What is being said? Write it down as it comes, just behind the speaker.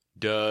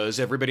Does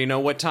everybody know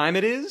what time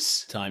it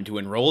is? Time to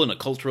enroll in a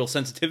cultural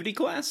sensitivity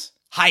class?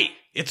 Hi,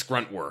 it's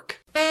Grunt Work.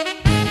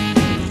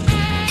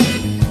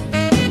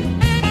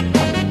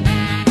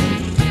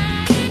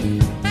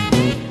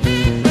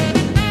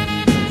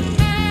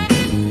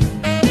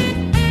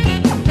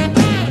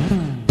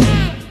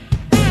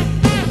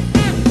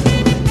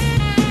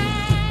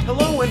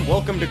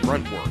 Welcome to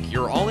Grunt Work,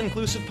 your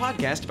all-inclusive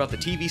podcast about the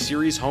TV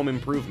series Home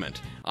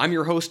Improvement. I'm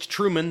your host,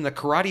 Truman, the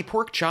karate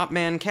pork chop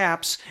man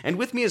Caps, and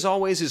with me as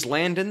always is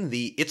Landon,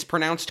 the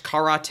it's-pronounced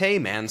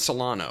karate man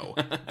Solano.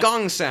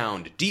 Gong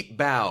sound, deep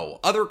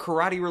bow, other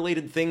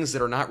karate-related things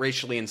that are not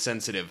racially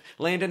insensitive.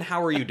 Landon,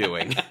 how are you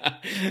doing?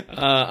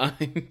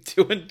 I'm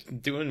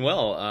doing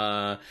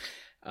well.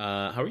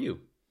 How are you?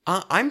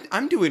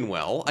 I'm doing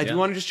well. I do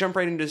want to just jump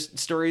right into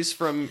stories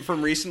from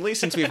recently,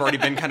 since we've already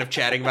been kind of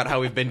chatting about how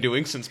we've been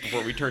doing since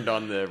before we turned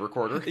on the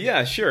recorder.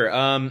 Yeah, sure.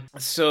 I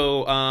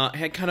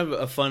had kind of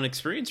a fun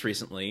experience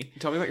recently.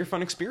 Tell me about your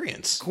fun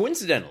experience.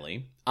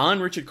 Coincidentally,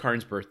 on Richard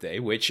Karn's birthday,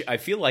 which I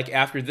feel like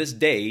after this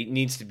day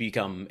needs to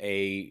become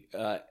a,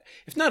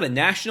 if not a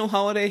national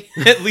holiday,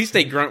 at least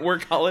a grunt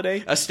work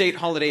holiday. A state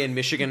holiday in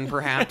Michigan,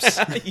 perhaps.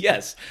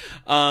 Yes.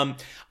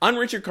 On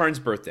Richard Karn's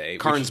birthday.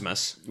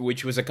 Carnsmas.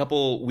 Which was a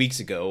couple weeks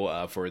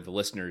ago for the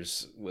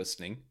listeners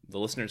listening.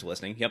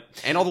 Yep.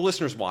 And all the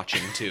listeners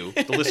watching, too.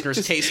 The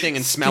listeners tasting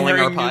and smelling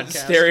our podcast.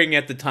 Staring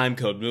at the time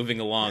code, moving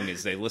along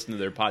as they listen to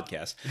their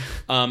podcast.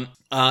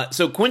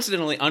 So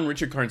coincidentally, on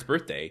Richard Karn's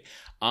birthday,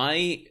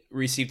 I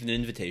received an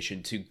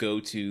invitation to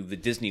go to the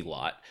Disney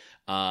lot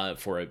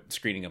for a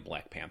screening of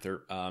Black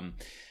Panther.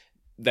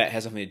 That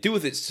has nothing to do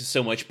with it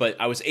so much, but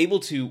I was able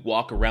to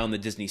walk around the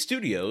Disney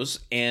studios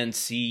and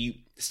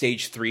see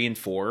stage 3 and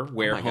 4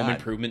 where Home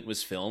Improvement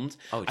was filmed.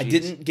 Oh, I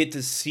didn't get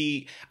to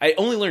see. I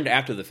only learned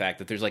after the fact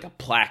that there's like a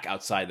plaque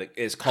outside that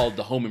is called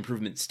the Home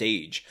Improvement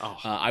stage.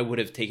 I would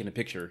have taken a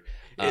picture.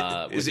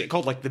 Is it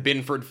called like the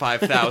Binford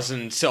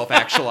 5000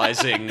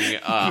 self-actualizing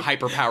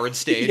hyper-powered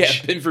stage?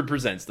 Yeah, Binford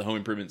presents the Home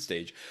Improvement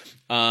stage.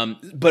 But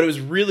it was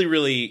really,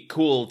 really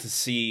cool to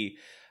see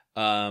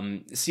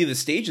the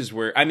stages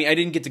where, I mean, I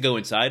didn't get to go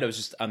inside. I was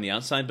just on the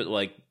outside, but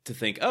like to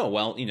think, oh,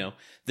 well,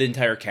 the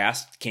entire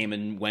cast came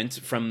and went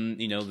from,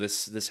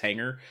 this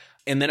hangar.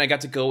 And then I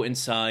got to go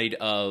inside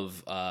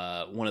of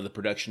one of the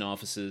production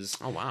offices.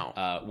 Oh,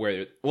 wow.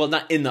 Well,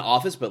 not in the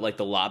office, but like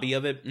the lobby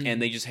of it. Mm-hmm.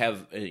 And they just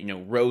have,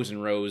 rows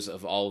and rows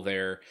of all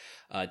their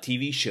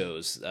TV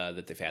shows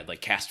that they've had, like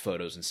cast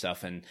photos and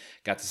stuff. And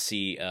got to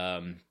see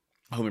Home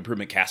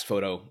Improvement cast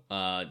photo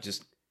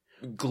just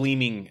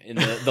gleaming in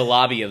the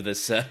lobby of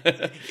this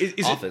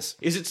office.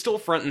 Is it still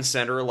front and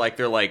center? Like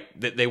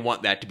they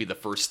want that to be the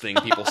first thing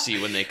people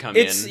see when they come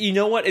in? You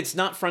know what? It's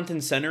not front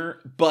and center,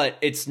 but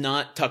it's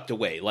not tucked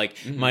away.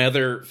 Like my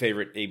other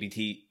favorite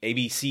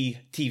ABC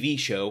TV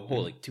show.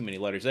 Holy, too many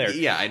letters there.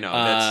 Yeah, I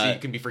know. You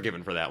can be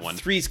forgiven for that one.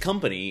 Three's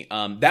Company.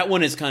 That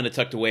one is kind of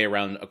tucked away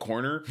around a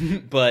corner,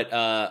 but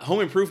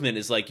Home Improvement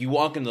is like you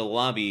walk into the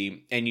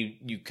lobby and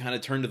you kind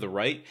of turn to the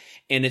right,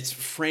 and it's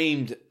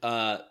framed.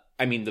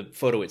 I mean, the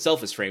photo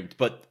itself is framed,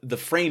 but the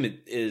frame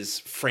is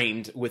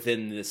framed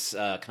within this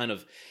kind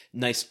of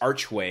nice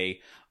archway.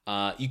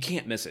 You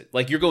can't miss it.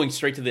 Like, you're going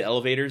straight to the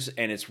elevators,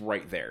 and it's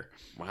right there.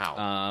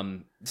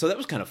 Wow. So that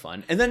was kind of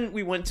fun. And then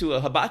we went to a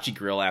hibachi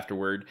grill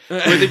afterward,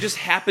 where there just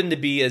happened to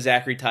be a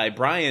Zachary Ty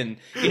Bryan.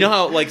 You know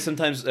how, like,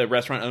 sometimes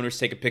restaurant owners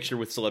take a picture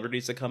with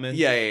celebrities that come in?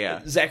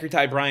 Yeah. Zachary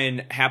Ty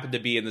Bryan happened to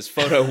be in this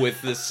photo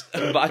with this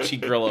hibachi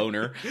grill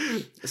owner.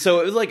 So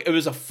it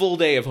was a full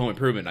day of Home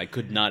Improvement. I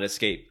could not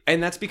escape.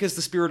 And that's because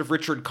the spirit of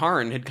Richard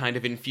Karn had kind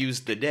of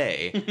infused the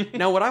day.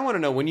 Now, what I want to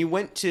know, when you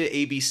went to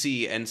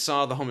ABC and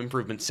saw the Home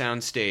Improvement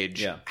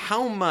soundstage,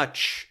 how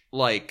much,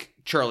 like,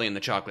 Charlie and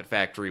the Chocolate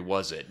Factory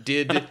was it?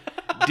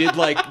 Did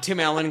like Tim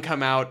Allen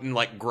come out and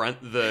like grunt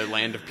the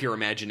Land of Pure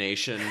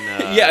Imagination?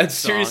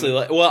 Seriously.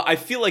 Well, I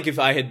feel like if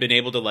I had been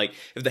able to, like,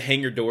 if the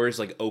hangar doors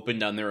like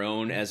opened on their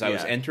own as I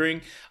was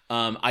entering,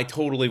 I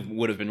totally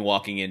would have been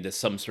walking into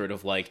some sort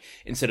of, like,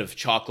 instead of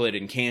chocolate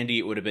and candy,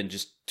 it would have been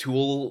just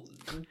tool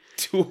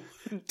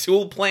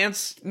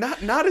plants.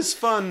 Not as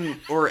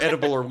fun or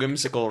edible or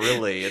whimsical,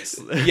 really. It's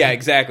yeah,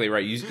 exactly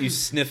right. You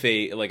sniff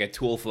a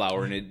tool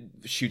flower and it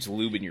shoots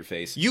lube in your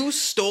face. You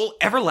stole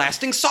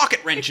everlasting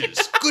socket wrenches.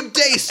 Good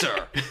day,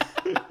 sir.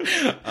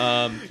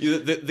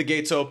 The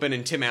gates open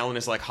and Tim Allen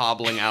is like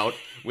hobbling out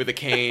with a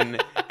cane,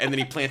 and then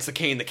he plants the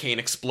cane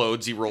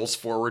explodes, he rolls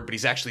forward, but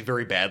he's actually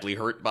very badly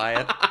hurt by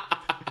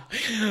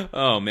it.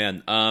 Oh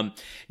man.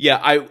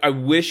 I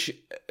wish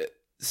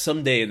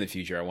someday in the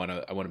future I want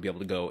to be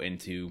able to go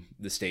into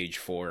the stage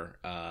for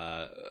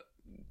the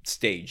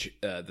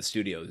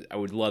studio. I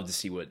would love to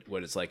see what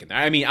it's like in there.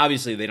 I mean,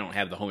 obviously they don't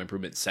have the Home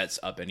Improvement sets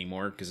up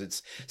anymore because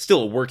it's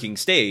still a working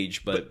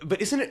stage, but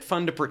isn't it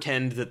fun to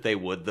pretend that they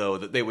would, though,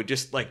 that they would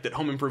just, like, that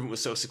Home Improvement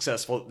was so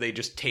successful that they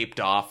just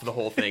taped off the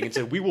whole thing and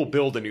said, we will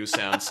build a new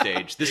sound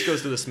stage. This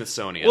goes to the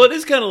Smithsonian. Well, it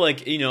is kind of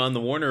like, on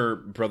the Warner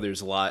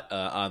Brothers lot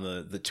on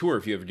the tour,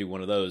 if you ever do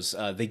one of those,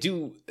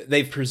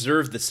 they've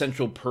preserved the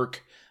Central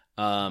Perk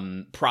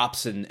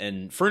props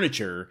and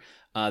furniture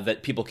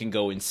that people can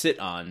go and sit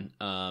on,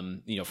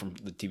 from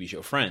the TV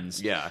show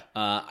Friends. Yeah.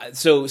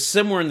 So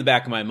somewhere in the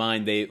back of my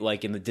mind, they,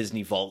 like in the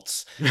Disney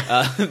vaults,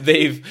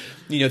 they've,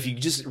 if you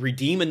just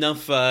redeem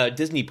enough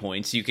Disney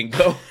points, you can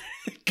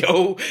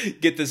go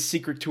get the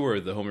secret tour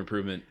of the Home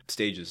Improvement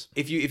stages.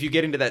 If you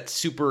get into that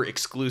super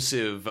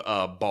exclusive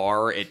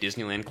bar at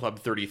Disneyland Club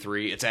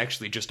 33, it's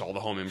actually just all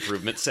the Home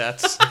Improvement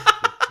sets.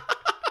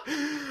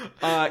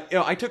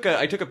 I took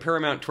a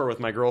Paramount tour with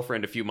my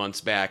girlfriend a few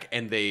months back,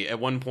 and at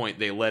one point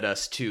they led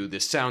us to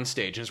this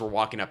soundstage. And as we're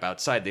walking up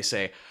outside, they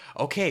say,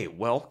 "Okay,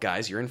 well,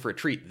 guys, you're in for a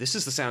treat. This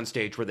is the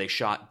soundstage where they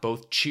shot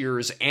both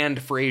Cheers and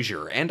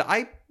Frasier." And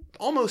I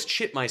almost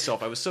shit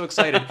myself. I was so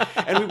excited.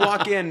 And we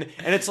walk in,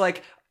 and it's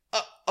like,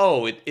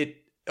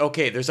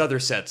 okay, there's other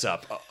sets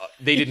up.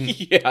 They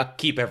didn't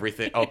keep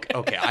everything.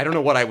 Okay, I don't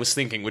know what I was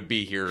thinking would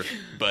be here,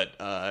 but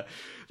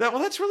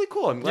that's really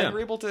cool. I'm glad we're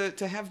able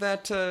to have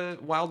that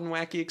wild and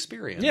wacky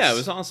experience. Yeah, it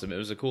was awesome. It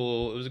was a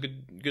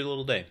good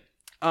little day.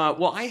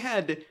 Well, I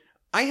had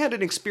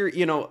an experience.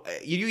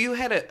 You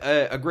had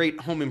a great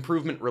Home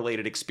Improvement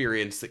related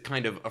experience that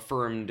kind of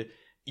affirmed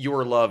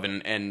your love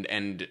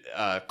and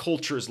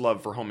culture's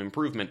love for Home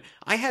Improvement.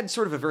 I had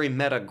sort of a very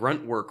meta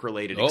grunt work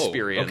related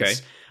experience. Okay.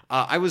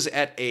 I was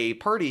at a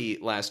party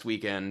last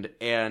weekend,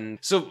 and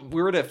so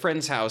we were at a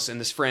friend's house, and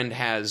this friend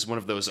has one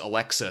of those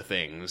Alexa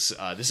things.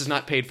 This is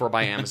not paid for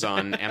by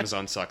Amazon.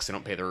 Amazon sucks. They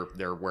don't pay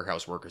their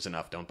warehouse workers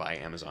enough. Don't buy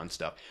Amazon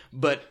stuff.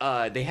 But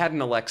they had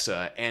an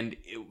Alexa, and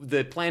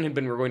the plan had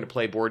been we were going to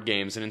play board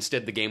games, and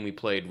instead the game we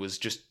played was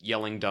just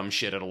yelling dumb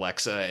shit at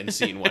Alexa and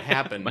seeing what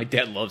happened. My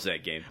dad loves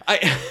that game.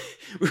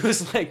 It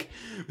was like,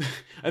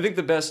 I think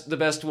the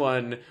best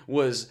one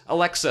was,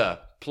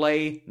 "Alexa,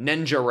 play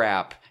Ninja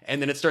Rap." And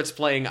then it starts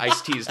playing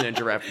Ice-T's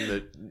Ninja Rap from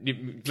the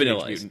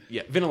Vanilla Ice.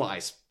 Yeah, Vanilla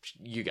Ice.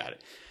 You got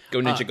it. Go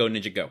Ninja, go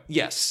Ninja, go.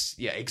 Yes.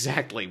 Yeah,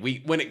 exactly.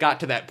 When it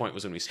got to that point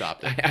was when we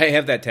stopped it. I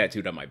have that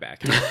tattooed on my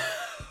back.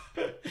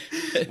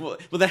 well,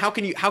 then how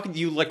can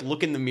you like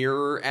look in the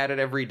mirror at it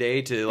every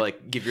day to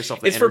like give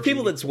yourself the It's energy? for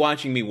people that's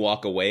watching me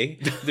walk away.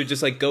 They're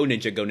just like, go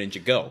Ninja, go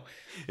Ninja, go.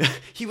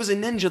 He was a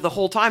ninja the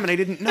whole time, and I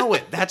didn't know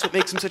it. That's what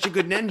makes him such a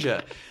good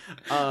ninja.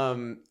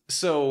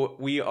 So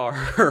we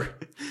are...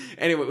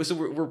 Anyway, so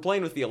we're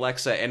playing with the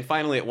Alexa, and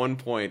finally at one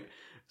point,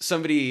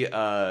 somebody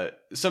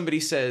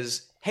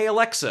says, "Hey,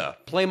 Alexa,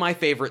 play my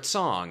favorite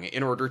song,"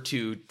 in order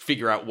to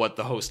figure out what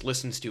the host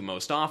listens to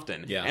most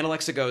often. Yeah. And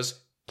Alexa goes,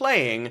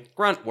 "Playing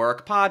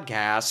Gruntwork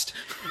Podcast."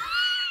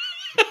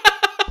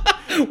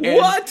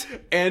 What?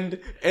 And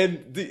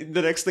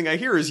the next thing I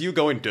hear is you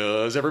going,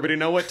 "Does everybody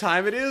know what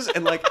time it is?"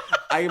 And like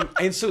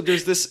and so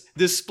there's this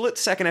split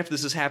second after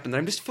this has happened that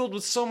I'm just filled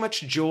with so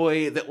much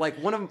joy that like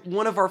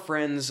one of our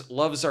friends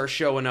loves our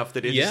show enough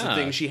that it is the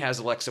thing she has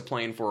Alexa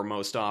playing for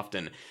most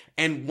often.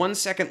 And 1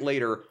 second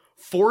later,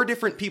 4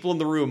 different people in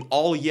the room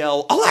all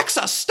yell,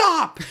 "Alexa,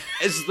 stop!"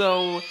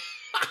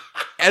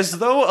 As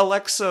though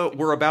Alexa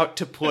were about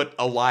to put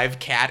a live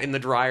cat in the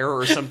dryer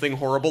or something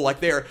horrible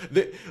like there.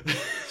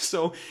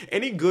 So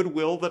any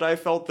goodwill that I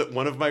felt that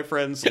one of my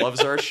friends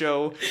loves our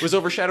show was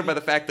overshadowed by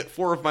the fact that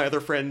 4 of my other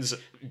friends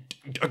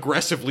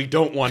aggressively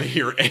don't want to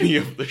hear any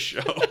of the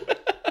show.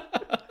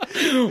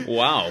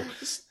 Wow.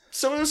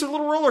 So it was a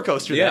little roller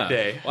coaster that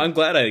day. Well, I'm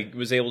glad I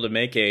was able to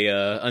make a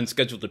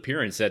unscheduled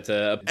appearance at...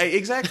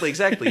 Exactly.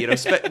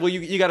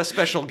 You got a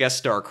special guest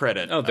star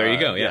credit. Oh, there you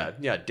go, yeah.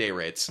 Yeah, day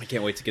rates. I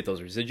can't wait to get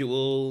those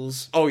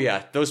residuals. Oh,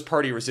 yeah, those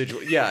party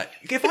residuals. Yeah,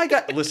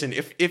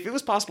 if it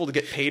was possible to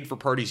get paid for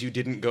parties you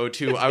didn't go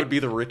to, I would be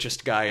the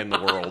richest guy in the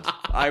world.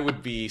 I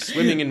would be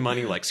swimming in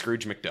money like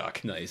Scrooge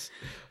McDuck. Nice.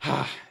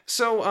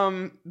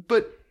 So,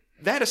 but...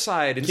 That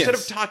aside, instead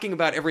of talking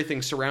about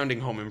everything surrounding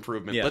Home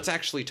Improvement, let's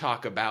actually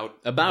talk about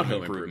Home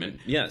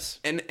Improvement. Yes.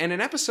 And an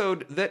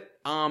episode that,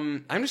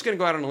 I'm just going to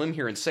go out on a limb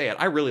here and say it.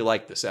 I really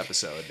liked this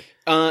episode.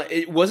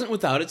 It wasn't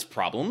without its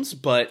problems,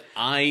 but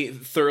I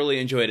thoroughly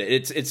enjoyed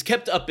it. It's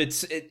kept up.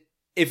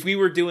 If we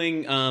were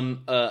doing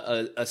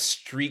a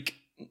streak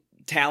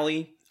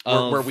tally...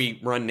 Where we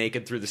run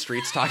naked through the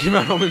streets talking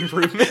about Home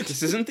Improvement.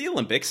 This isn't the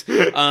Olympics.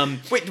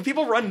 Wait, do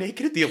people run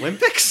naked at the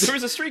Olympics? There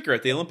was a streaker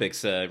at the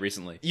Olympics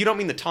recently. You don't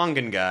mean the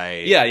Tongan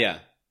guy? Yeah.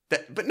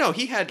 But no,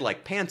 he had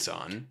like pants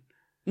on.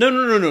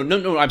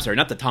 No. I'm sorry,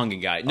 not the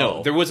Tongan guy.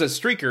 No, There was a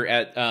streaker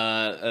at.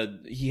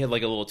 He had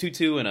like a little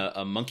tutu and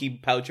a monkey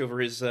pouch over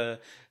his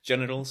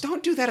genitals.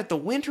 Don't do that at the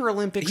Winter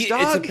Olympics,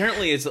 dog. It's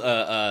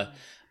apparently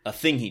a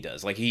thing he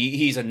does. Like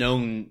he's a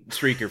known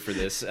streaker for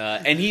this,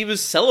 and he was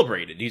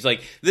celebrated. He's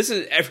like, "This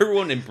is,"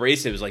 everyone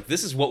embraced it. It was like,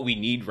 "This is what we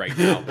need right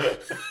now."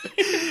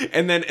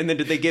 and then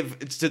did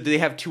they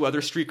have 2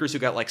 other streakers who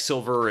got like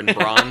silver and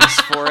bronze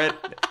for it?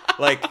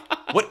 Like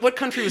what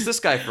country was this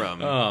guy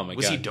from? Oh my god,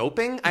 was he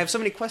doping? I have so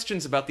many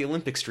questions about the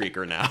Olympic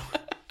streaker now.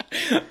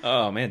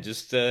 Oh man,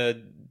 just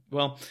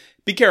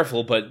be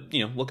careful, but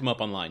look him up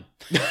online.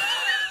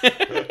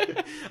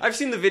 I've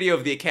seen the video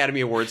of the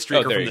Academy Award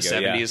streaker from the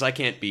 70s. Yeah. I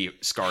can't be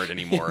scarred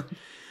anymore.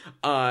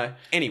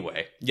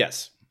 Anyway.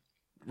 Yes.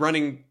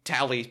 Running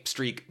tally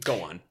streak,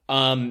 go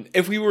on.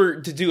 If we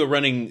were to do a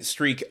running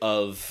streak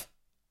of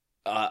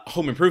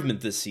Home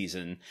Improvement this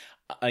season,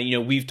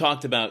 we've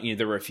talked about,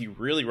 there were a few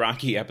really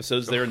rocky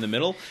episodes there in the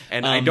middle.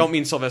 And I don't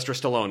mean Sylvester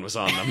Stallone was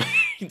on them.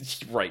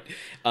 Right.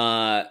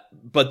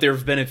 But there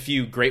have been a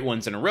few great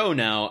ones in a row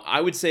now.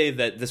 I would say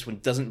that this one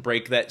doesn't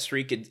break that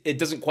streak. It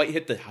doesn't quite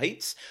hit the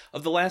heights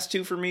of the last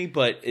two for me,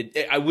 but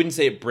I wouldn't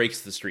say it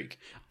breaks the streak.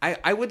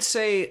 I would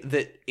say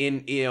that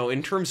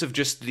in terms of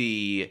just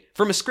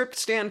from a script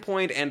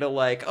standpoint and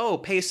a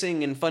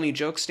pacing and funny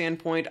joke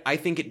standpoint, I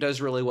think it does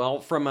really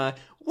well. From a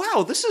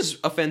wow, this is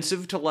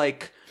offensive to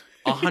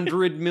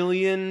 100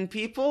 million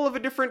people of a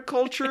different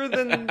culture,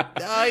 then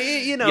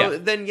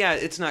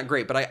it's not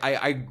great. But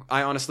I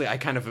honestly, I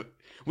kind of,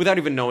 without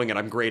even knowing it,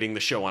 I'm grading the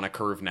show on a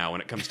curve now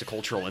when it comes to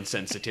cultural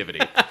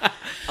insensitivity.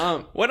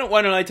 Why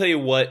don't I tell you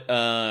what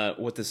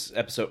this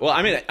episode? Well,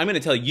 I'm going to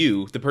tell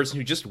you, the person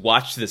who just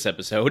watched this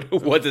episode,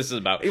 what this is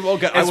about, as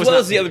well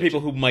as the other people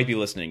who might be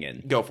listening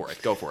in. Go for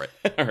it.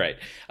 All right.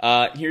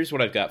 Here's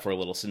what I've got for a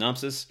little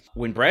synopsis.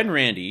 When Brad and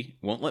Randy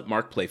won't let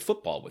Mark play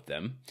football with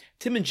them,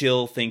 Tim and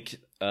Jill think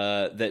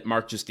that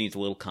Mark just needs a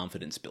little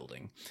confidence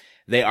building.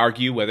 They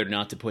argue whether or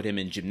not to put him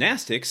in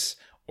gymnastics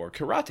or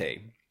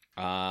karate.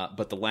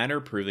 But the latter,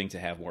 proving to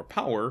have more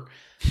power,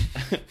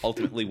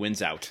 ultimately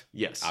wins out.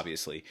 Yes.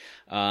 Obviously.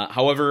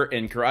 However,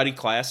 in karate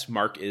class,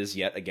 Mark is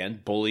yet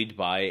again bullied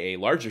by a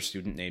larger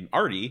student named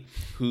Artie,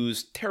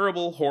 whose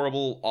terrible,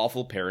 horrible,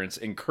 awful parents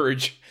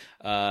encourage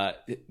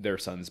their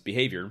son's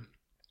behavior.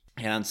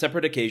 And on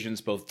separate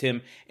occasions, both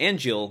Tim and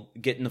Jill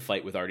get in a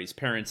fight with Artie's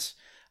parents,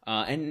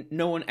 and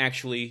no one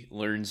actually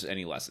learns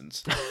any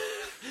lessons.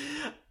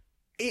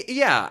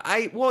 Yeah,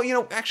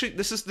 actually,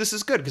 this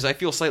is good because I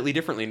feel slightly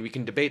differently, and we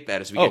can debate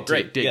that as we get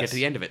to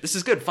the end of it. This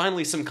is good.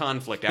 Finally, some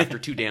conflict after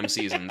 2 damn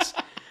seasons.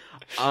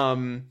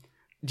 Do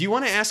you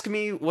want to ask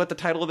me what the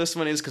title of this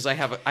one is? Because I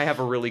have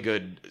a really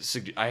good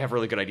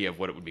idea of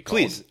what it would be called.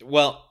 Please.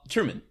 Well,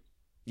 Truman.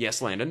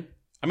 Yes, Landon.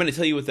 I'm going to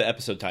tell you what the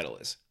episode title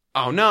is.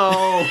 Oh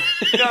no,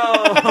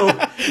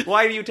 no!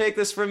 Why do you take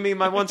this from me,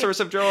 my one source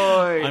of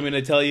joy? I'm going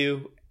to tell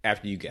you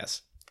after you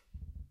guess.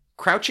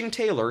 Crouching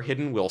Taylor,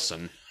 Hidden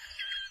Wilson.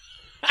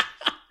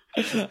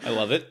 I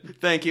love it.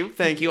 Thank you.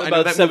 About I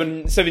know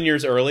that 7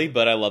 years early,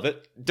 but I love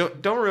it.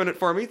 Don't ruin it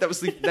for me. That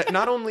was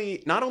not only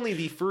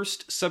the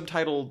first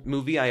subtitled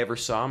movie I ever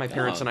saw. My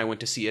parents and I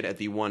went to see it at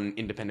the one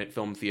independent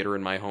film theater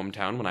in my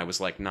hometown when I was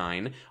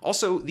 9.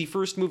 Also, the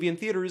first movie in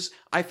theaters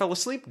I fell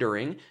asleep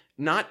during,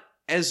 not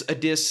as a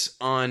diss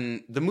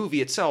on the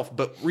movie itself,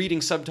 but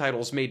reading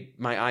subtitles made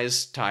my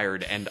eyes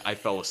tired and I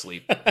fell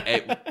asleep.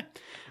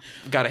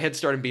 Got a head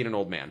start in being an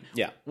old man.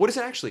 Yeah. What is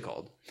it actually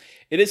called?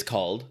 It is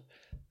called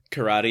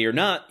Karate or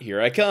Not, Here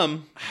I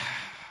Come.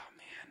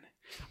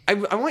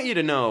 I want you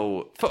to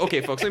know...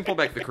 Okay, folks, let me pull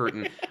back the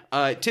curtain.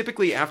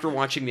 Typically, after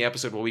watching the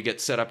episode while we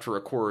get set up to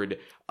record,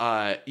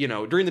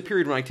 during the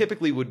period when I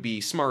typically would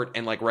be smart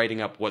and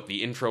writing up what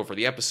the intro for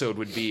the episode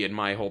would be and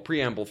my whole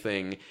preamble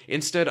thing,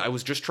 instead I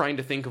was just trying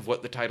to think of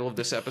what the title of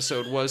this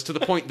episode was, to the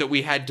point that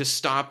we had to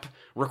stop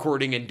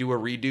recording and do a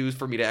redo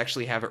for me to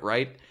actually have it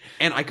right.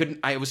 And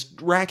I was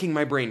racking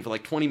my brain for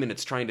 20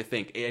 minutes trying to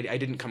think. I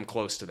didn't come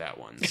close to that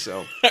one,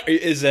 so...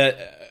 Is that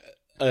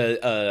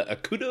a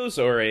kudos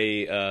or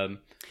a...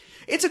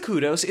 It's a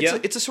kudos.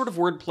 It's a sort of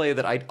wordplay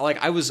that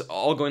I was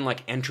all going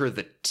Enter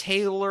the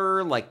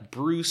Tailor,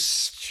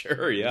 Bruce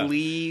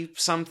Lee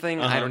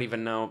something. I don't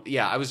even know.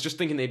 Yeah, I was just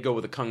thinking they'd go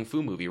with a Kung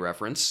Fu movie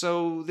reference,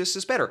 so this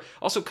is better.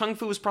 Also, Kung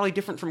Fu is probably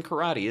different from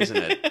karate, isn't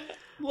it?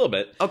 A little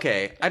bit.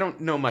 Okay, I don't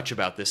know much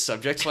about this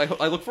subject, so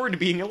I look forward to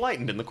being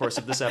enlightened in the course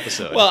of this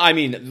episode. Well, I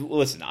mean,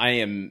 listen, I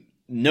am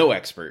no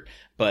expert,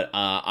 but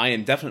I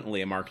am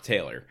definitely a Mark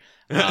Taylor.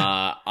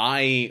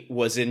 I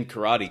was in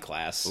karate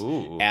class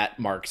at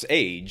Mark's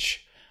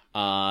age,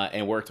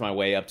 and worked my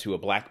way up to a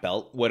black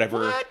belt.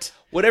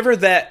 Whatever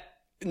that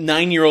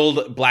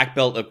 9-year-old black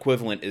belt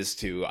equivalent is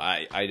to.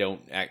 I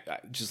don't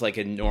just like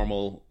a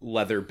normal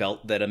leather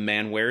belt that a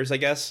man wears, I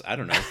guess. I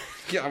don't know.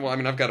 Yeah, well, I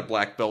mean, I've got a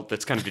black belt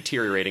that's kind of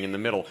deteriorating in the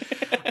middle.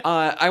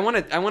 I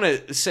want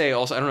to say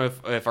also, I don't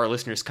know if our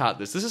listeners caught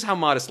this. This is how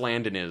modest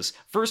Landon is.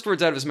 First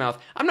words out of his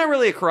mouth, I'm not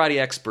really a karate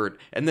expert.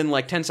 And then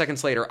 10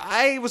 seconds later,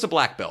 I was a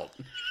black belt.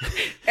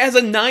 As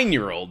a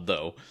 9-year-old,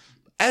 though.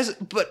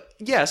 But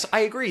yes, I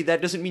agree. That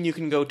doesn't mean you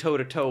can go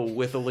toe-to-toe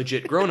with a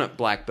legit grown-up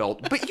black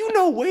belt. But you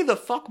know way the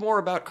fuck more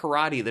about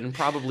karate than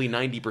probably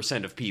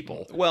 90% of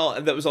people.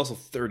 Well, that was also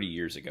 30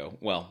 years ago.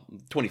 Well,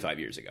 25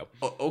 years ago.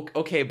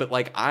 Okay, but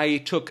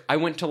I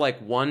went to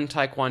one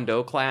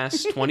taekwondo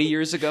class 20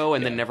 years ago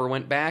and then never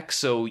went back,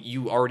 so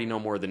you already know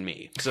more than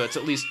me. So it's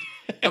at least...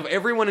 Of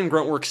everyone in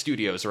Gruntwork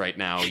Studios right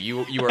now, you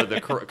are the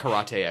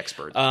karate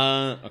expert.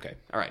 Okay.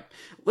 All right.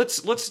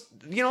 Let's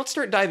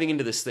start diving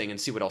into this thing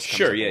and see what else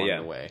comes up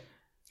along the way.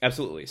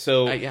 Absolutely.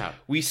 So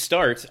we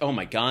start. Oh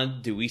my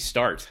God, do we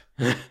start?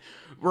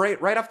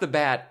 right off the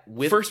bat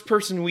with first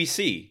person we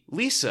see,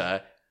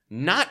 Lisa,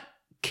 not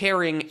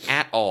caring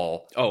at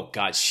all. Oh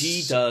God,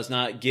 she does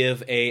not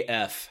give a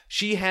F.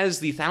 She has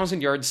the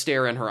 1,000-yard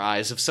stare in her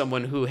eyes of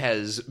someone who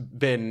has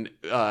been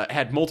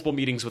had multiple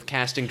meetings with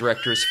casting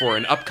directors for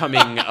an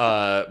upcoming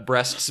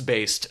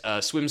breasts-based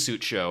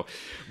swimsuit show,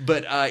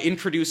 but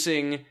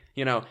introducing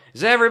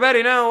does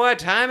everybody know what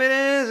time it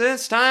is?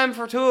 It's time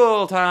for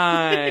tool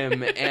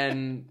time.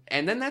 and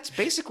then that's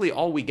basically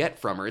all we get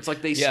from her. It's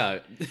like Yeah.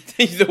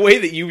 The way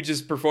that you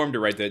just performed it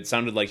right there, it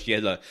sounded like she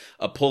had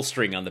a pull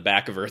string on the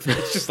back of her.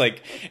 It's just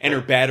like, and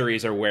her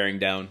batteries are wearing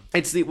down.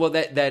 It's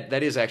that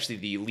is actually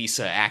the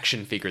Lisa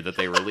action figure that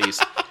they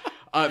released.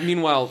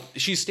 Meanwhile,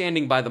 she's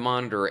standing by the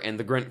monitor, and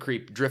the grunt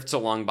creep drifts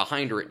along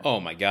behind her. Oh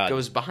my god!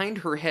 Goes behind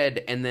her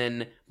head, and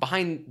then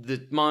behind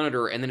the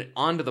monitor, and then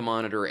onto the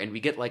monitor, and we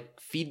get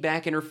like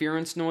feedback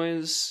interference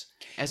noise.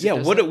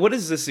 What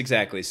is this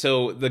exactly?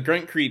 So the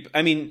grunt creep.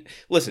 I mean,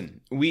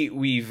 listen,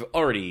 we've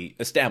already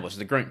established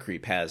the grunt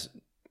creep has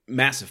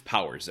massive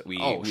powers that we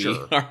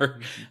are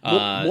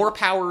more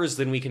powers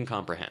than we can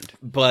comprehend.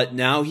 But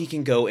now he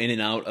can go in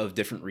and out of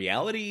different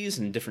realities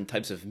and different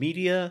types of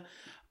media.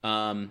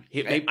 I'm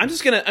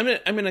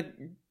gonna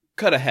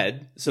cut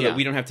ahead so that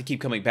we don't have to keep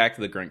coming back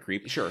to the grunt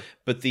creep. Sure.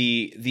 But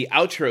the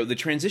outro, the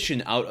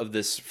transition out of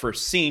this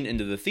first scene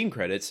into the theme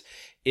credits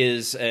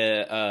is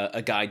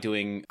a guy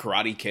doing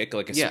karate kick,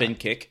 like a spin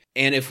kick.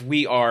 And if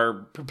we are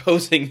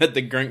proposing that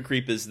the grunt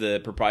creep is the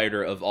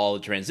proprietor of all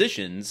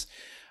transitions,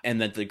 and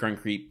that the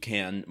grunt creep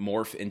can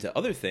morph into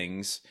other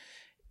things.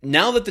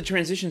 Now that the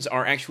transitions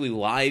are actually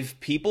live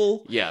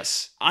people,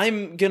 yes,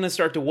 I'm going to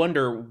start to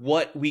wonder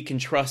what we can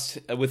trust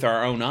with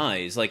our own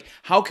eyes. Like,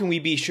 how can we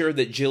be sure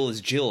that Jill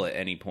is Jill at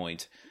any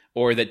point?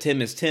 Or that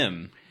Tim is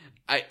Tim?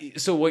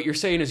 So what you're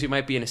saying is we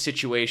might be in a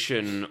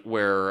situation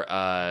where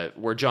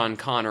John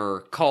Connor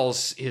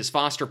calls his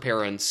foster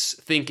parents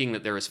thinking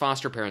that they're his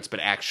foster parents, but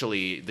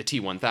actually the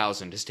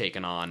T-1000 has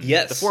taken on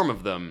the form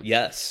of them.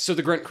 Yes. So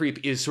the grunt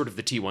creep is sort of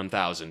the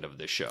T-1000 of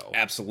this show.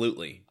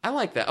 Absolutely. I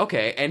like that.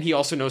 Okay, and he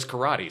also knows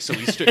karate. So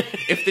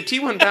if the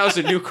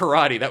T-1000 knew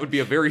karate, that would be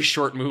a very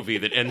short movie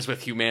that ends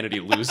with humanity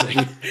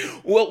losing.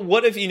 Well,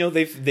 what if,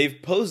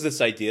 they've posed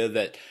this idea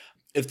that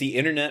if the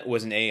internet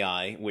was an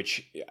AI,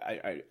 which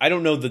I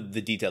don't know the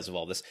details of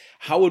all this,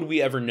 how would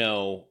we ever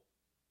know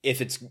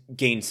if it's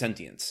gained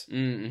sentience?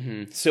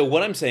 Mm-hmm. So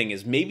what I'm saying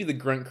is maybe the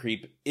grunt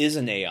creep is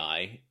an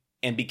AI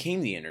and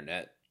became the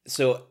internet.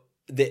 So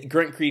the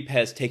grunt creep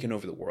has taken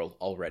over the world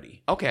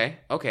already. Okay.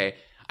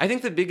 I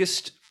think the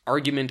biggest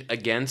argument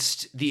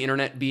against the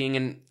internet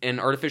being an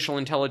artificial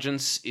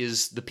intelligence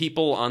is the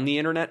people on the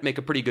internet make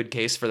a pretty good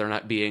case for there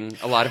not being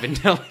a lot of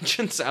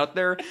intelligence out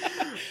there.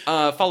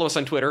 Follow us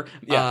on Twitter.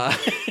 Yeah.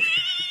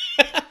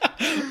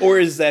 Or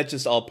is that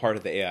just all part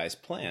of the AI's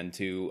plan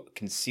to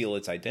conceal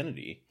its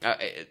identity?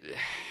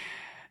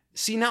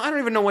 See, now I don't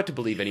even know what to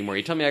believe anymore.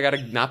 You tell me I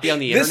gotta not be on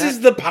the internet? This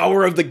is the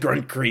power of the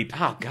grunt creep.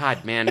 Oh,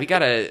 God, man. We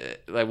gotta...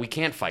 we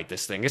can't fight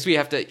this thing. I guess we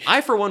have to... I,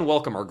 for one,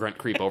 welcome our grunt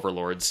creep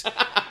overlords.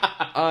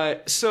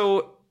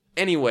 So,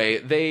 anyway,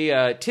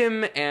 they...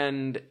 Tim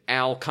and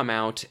Al come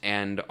out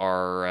and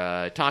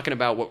are talking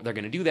about what they're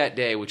gonna do that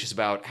day, which is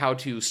about how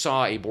to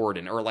saw a board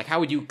or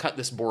how would you cut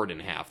this board in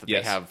half that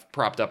they have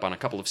propped up on a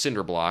couple of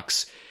cinder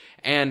blocks.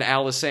 And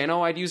Al is saying,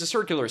 I'd use a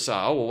circular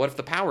saw. Oh, well, what if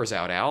the power's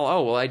out, Al?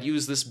 Oh, well, I'd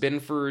use this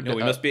Binford... No,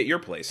 we must be at your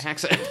place.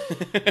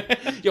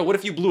 Yo, what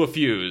if you blew a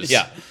fuse?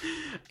 Yeah.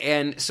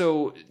 And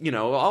so,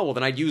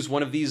 then I'd use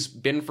one of these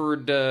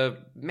Binford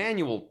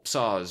manual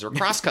saws or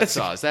crosscut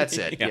saws. That's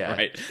it. Yeah,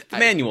 right. The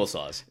manual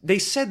saws. They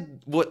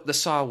said what the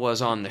saw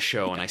was on the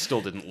show, and I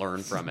still didn't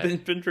learn from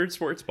it. Binford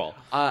sports ball.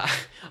 I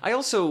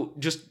also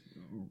just...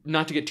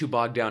 Not to get too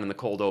bogged down in the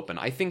cold open,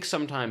 I think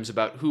sometimes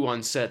about who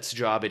on set's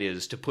job it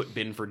is to put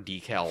Binford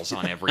decals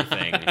on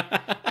everything,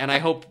 and I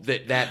hope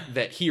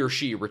that he or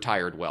she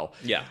retired well.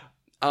 Yeah.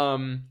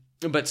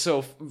 But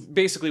so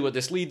basically what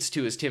this leads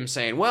to is Tim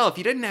saying, well, if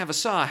you didn't have a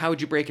saw, how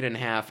would you break it in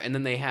half? And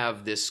then they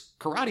have this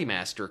karate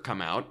master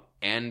come out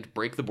and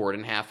break the board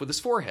in half with his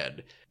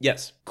forehead.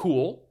 Yes.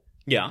 Cool.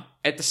 Yeah.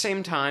 At the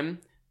same time,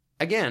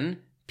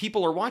 again...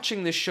 People are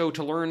watching this show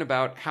to learn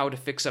about how to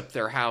fix up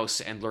their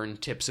house and learn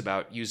tips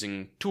about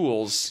using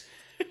tools.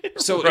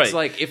 So It's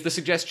like, if the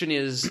suggestion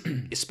is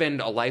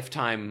spend a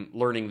lifetime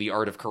learning the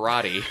art of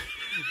karate.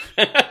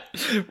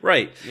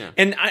 Right. Yeah.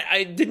 And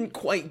I didn't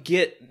quite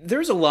get...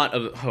 There's a lot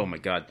of... Oh, my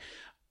God.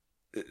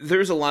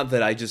 There's a lot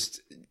that I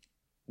just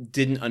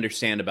didn't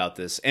understand about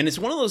this. And it's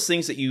one of those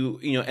things that you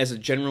as a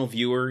general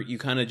viewer, you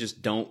kind of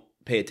just don't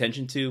pay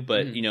attention to.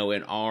 But,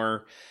 in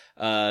our...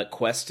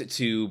 quest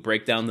to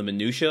break down the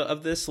minutia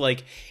of this,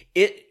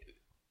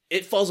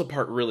 it falls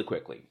apart really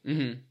quickly.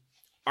 Mm-hmm.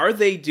 Are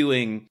they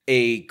doing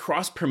a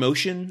cross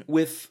promotion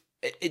with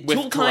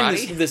Tool Time?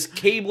 This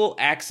cable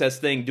access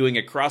thing, doing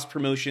a cross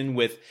promotion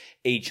with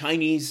a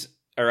Chinese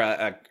or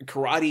a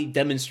karate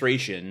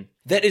demonstration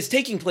that is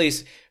taking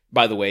place.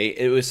 By the way,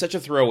 it was such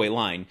a throwaway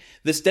line.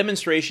 This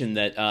demonstration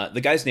that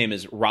the guy's name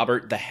is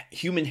Robert the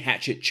Human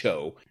Hatchet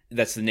Cho.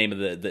 That's the name of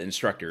the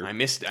instructor. I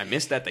missed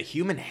that. The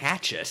Human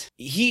Hatchet.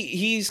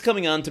 He's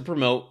coming on to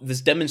promote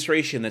this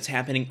demonstration that's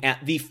happening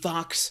at the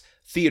Fox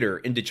Theater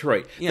in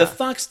Detroit. Yeah. The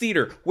Fox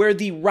Theater where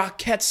the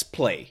Rockettes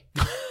play.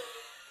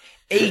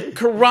 A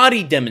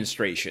karate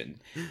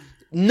demonstration.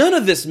 None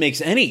of this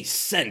makes any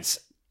sense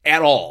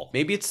at all.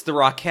 Maybe it's the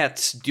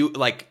Rockettes do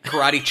like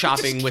karate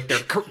chopping with their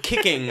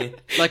kicking,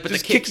 like but the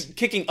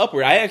kicking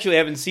upward. I actually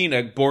haven't seen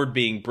a board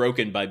being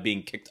broken by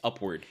being kicked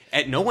upward.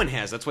 No one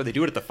has. That's why they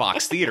do it at the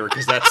Fox Theater,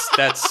 because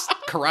that's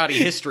karate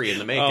history in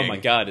the making. Oh my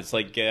god, it's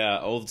like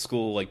old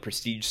school like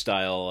prestige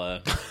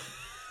style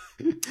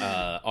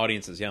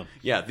audiences. Yeah.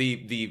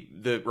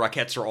 The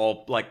Rockettes are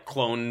all like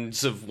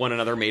clones of one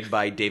another, made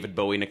by David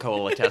Bowie,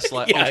 Nikola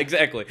Tesla. Yeah,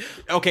 exactly.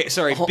 Okay,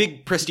 sorry,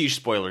 big prestige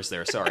spoilers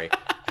there. Sorry.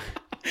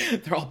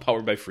 They're all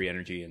powered by free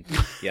energy, and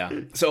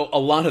so a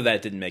lot of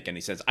that didn't make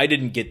any sense. I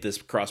didn't get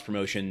this cross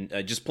promotion.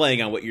 Just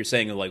playing on what you're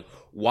saying of like,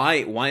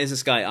 why is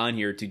this guy on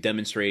here to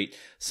demonstrate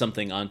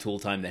something on Tool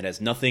Time that has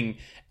nothing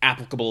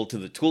applicable to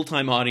the Tool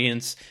Time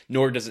audience,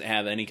 nor does it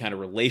have any kind of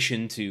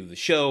relation to the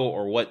show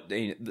or what?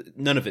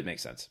 None of it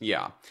makes sense.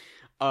 Yeah.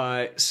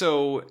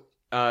 So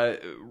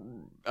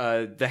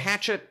the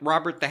Hatchet,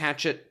 Robert the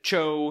Hatchet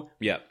Cho,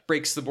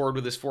 breaks the board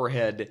with his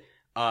forehead.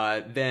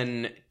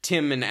 Then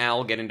Tim and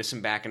Al get into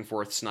some back and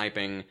forth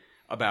sniping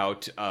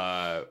about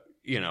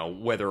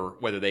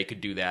whether they could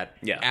do that.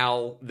 Yeah.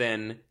 Al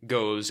then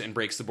goes and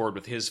breaks the board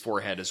with his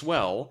forehead as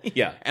well.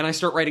 Yeah. And I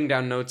start writing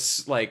down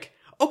notes like,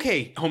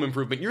 okay, Home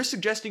Improvement, you're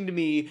suggesting to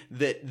me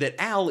that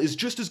Al is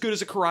just as good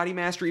as a karate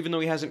master even though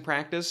he hasn't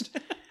practiced.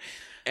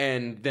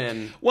 And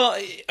then... Well,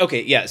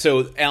 okay, yeah,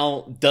 so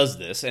Al does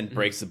this and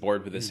breaks the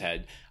board with his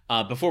head.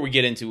 Before we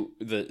get into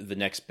the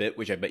next bit,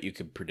 which I bet you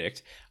could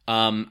predict,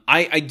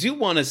 I do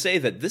want to say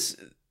that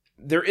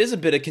there is a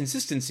bit of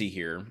consistency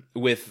here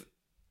with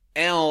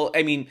Al.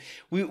 I mean,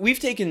 we've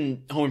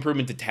taken Home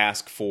Improvement to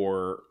task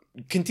for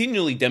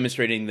continually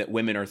demonstrating that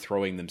women are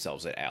throwing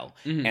themselves at Al.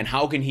 Mm-hmm. And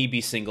how can he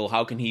be single?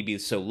 How can he be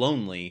so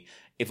lonely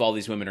if all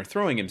these women are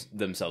throwing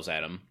themselves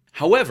at him?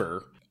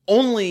 However,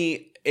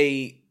 only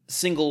a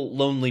single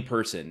lonely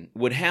person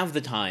would have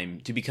the time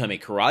to become a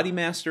karate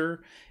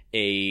master,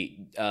 a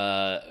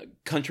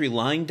country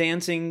line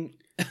dancing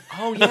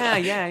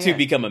to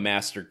become a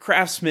master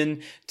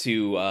craftsman,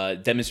 to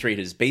demonstrate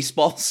his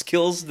baseball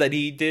skills that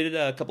he did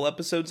a couple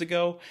episodes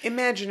ago.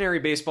 Imaginary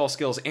baseball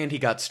skills, and he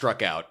got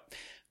struck out.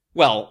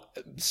 Well,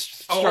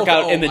 struck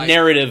out in the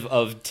narrative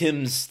of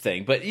Tim's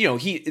thing, but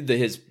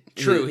his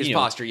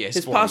posture. Yeah,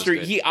 his posture.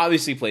 He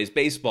obviously plays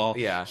baseball.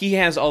 Yeah, he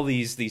has all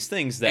these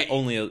things that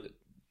only.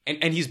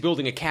 And he's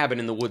building a cabin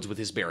in the woods with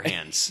his bare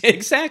hands.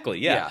 Exactly,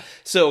 yeah.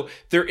 So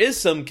there is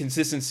some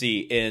consistency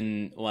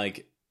in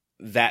like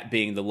that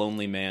being the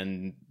lonely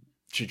man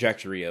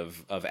trajectory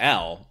of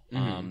Al.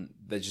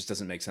 That just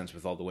doesn't make sense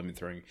with all the women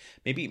throwing.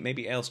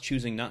 Maybe Al's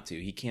choosing not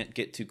to. He can't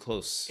get too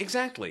close.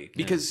 Exactly,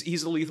 because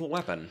he's a lethal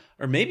weapon.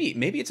 Or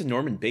maybe it's a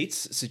Norman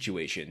Bates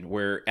situation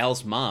where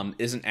Al's mom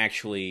isn't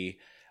actually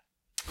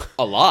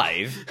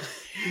alive,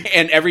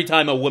 and every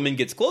time a woman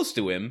gets close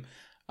to him,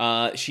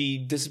 she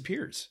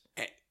disappears.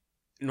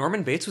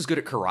 Norman Bates was good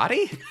at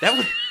karate? That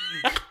was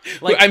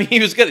he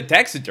was good at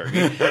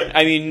taxidermy.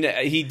 I mean,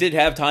 he did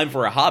have time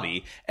for a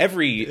hobby.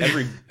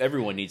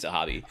 Everyone needs a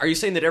hobby. Are you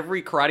saying that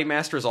every karate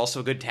master is also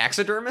a good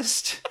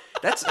taxidermist?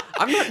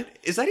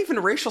 Is that even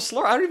a racial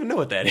slur? I don't even know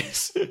what that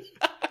is.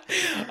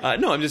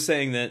 No, I'm just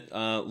saying that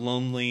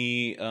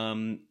lonely,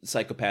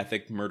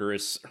 psychopathic,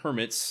 murderous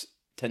hermits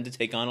tend to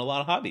take on a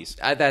lot of hobbies.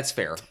 That's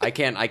fair. I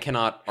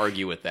cannot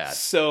argue with that.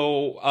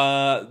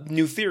 So,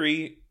 new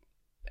theory.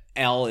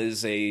 Al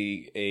is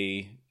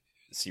a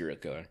serial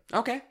killer.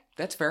 Okay,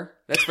 that's fair.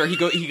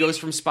 He goes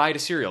from spy to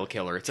serial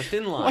killer. It's a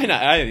thin line.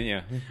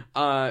 Why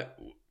not?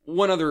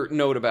 One other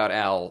note about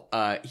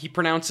Al. He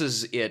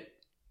pronounces it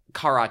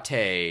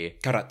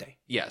karate. Karate.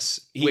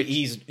 Yes.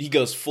 He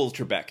goes full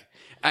Trebek.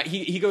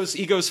 He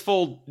goes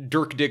full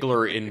Dirk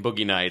Diggler in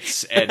Boogie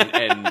Nights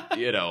and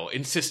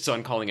insists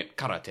on calling it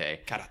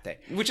karate. Karate.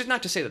 Which is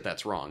not to say that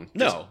that's wrong.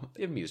 No.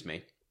 It amused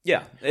me.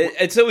 Yeah,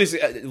 it's always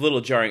a little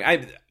jarring.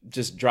 I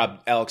just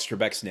dropped Alex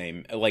Trebek's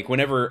name. Like,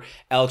 whenever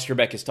Alex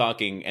Trebek is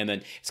talking, and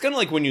then it's kind of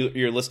like when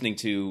you're listening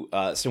to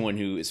someone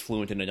who is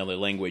fluent in another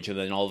language, and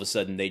then all of a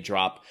sudden they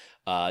drop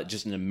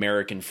just an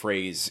American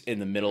phrase in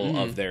the middle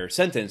of their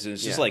sentence, and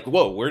it's just like,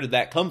 whoa, where did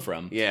that come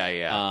from?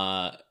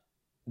 Yeah.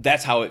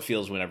 That's how it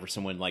feels whenever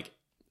someone, like,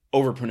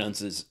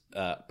 overpronounces,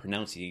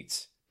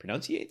 pronunciates?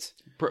 Pronounces.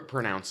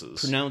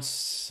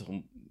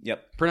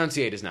 Yep.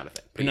 Pronunciate is not a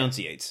thing.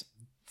 Pronunciates.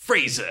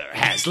 Fraser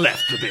has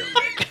left the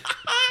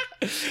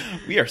building.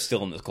 We are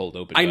still in this cold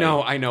open. I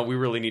know. We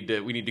really need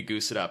to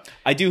goose it up.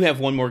 I do have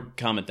one more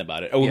comment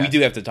about it. We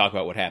do have to talk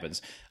about what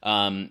happens.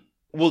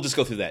 We'll just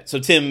go through that. So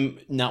Tim,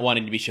 not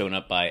wanting to be shown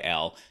up by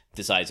Al,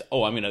 decides,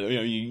 I'm gonna,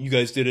 you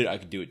guys did it, I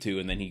could do it too.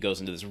 And then he goes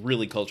into this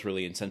really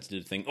culturally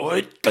insensitive thing.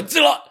 Oi,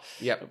 Godzilla!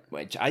 Yep.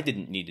 Which I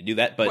didn't need to do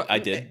that, but I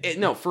did.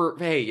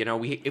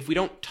 If we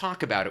don't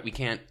talk about it, we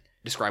can't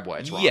describe why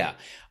it's wrong. Yeah.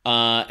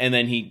 And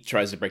then he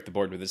tries to break the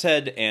board with his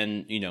head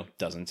and,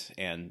 doesn't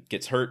and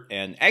gets hurt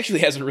and actually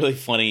has a really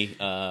funny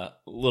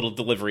little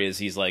delivery as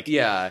he's like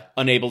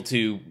unable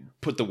to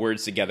put the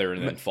words together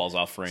and then falls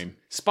off frame.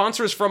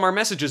 Sponsors from our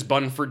messages,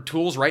 Bunford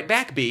Tools, right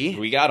back, B.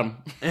 We got him.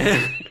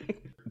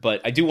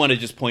 But I do want to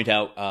just point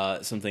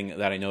out something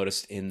that I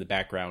noticed in the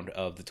background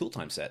of the Tool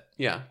Time set.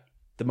 Yeah.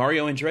 the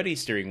Mario Andretti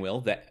steering wheel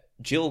that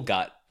Jill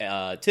got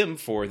Tim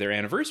for their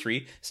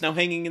anniversary is now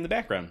hanging in the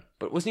background.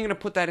 But wasn't he going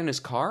to put that in his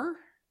car?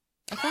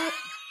 I thought.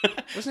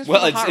 Wasn't it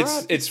Well, for the hot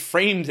rod? it's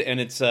framed and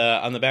it's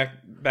on the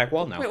back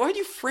wall now. Wait, why'd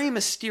you frame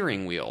a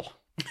steering wheel?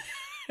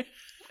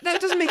 That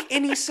doesn't make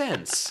any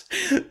sense.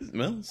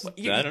 Well,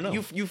 I don't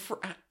know.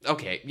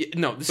 Okay,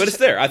 no, But it's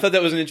there. I thought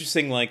that was an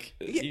interesting,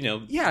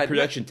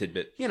 production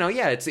tidbit.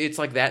 It's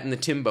like that in the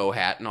Timbo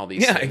hat and all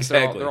these Yeah, things.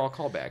 exactly. They're all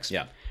callbacks.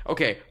 Yeah.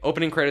 Okay,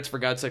 opening credits, for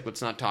God's sake,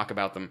 let's not talk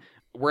about them.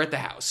 We're at the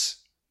house.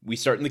 We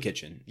start in the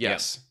kitchen.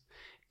 Yes.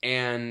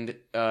 And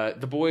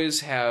the boys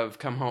have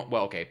come home.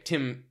 Well, okay,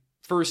 Tim...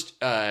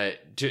 First,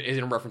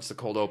 in reference to the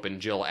cold open,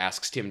 Jill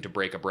asks Tim to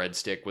break a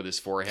breadstick with his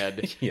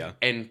forehead. Yeah.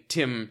 And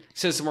Tim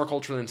says some more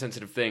culturally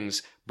insensitive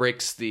things,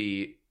 breaks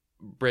the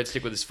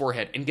breadstick with his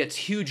forehead, and gets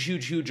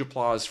huge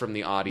applause from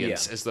the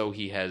audience as though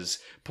he has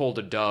pulled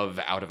a dove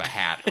out of a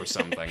hat or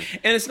something.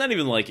 And it's not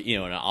even like,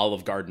 an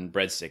Olive Garden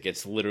breadstick.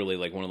 It's literally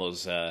like one of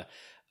those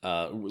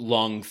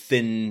long,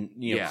 thin,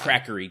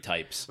 crackery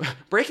types.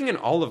 Breaking an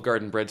Olive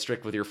Garden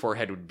breadstick with your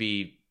forehead would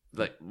be...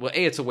 Like, well,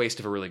 A, it's a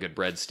waste of a really good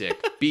breadstick.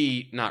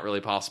 B, not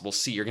really possible.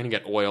 C, you're going to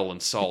get oil and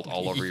salt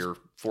all over your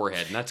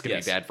forehead, and that's going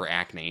to be bad for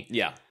acne.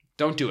 Yeah.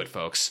 Don't do it,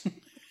 folks.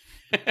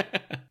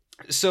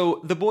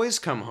 So the boys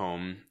come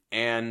home,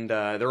 and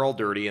they're all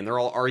dirty, and they're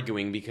all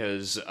arguing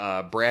because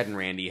Brad and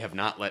Randy have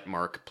not let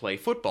Mark play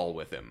football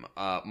with him.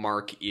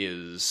 Mark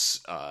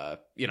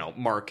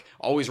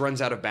always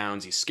runs out of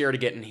bounds. He's scared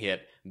of getting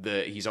hit.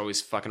 He's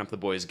always fucking up the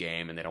boys'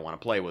 game, and they don't want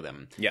to play with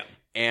him. Yeah.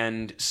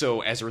 And so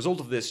as a result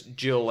of this,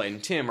 Jill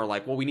and Tim are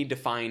like, well, we need to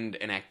find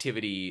an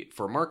activity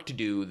for Mark to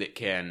do that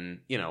can,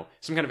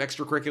 some kind of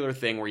extracurricular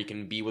thing where he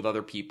can be with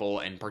other people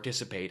and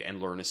participate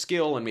and learn a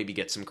skill and maybe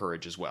get some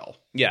courage as well.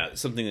 Yeah,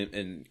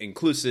 something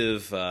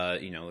inclusive.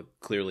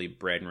 Clearly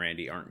Brad and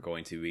Randy aren't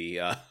going to be,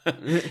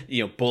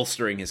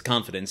 bolstering his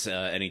confidence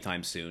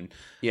anytime soon.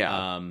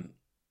 Yeah.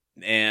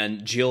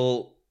 And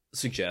Jill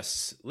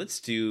suggests,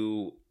 let's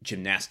do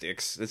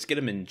gymnastics. Let's get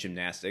him in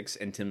gymnastics.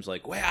 And Tim's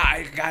like, well,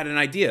 I got an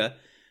idea.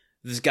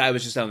 This guy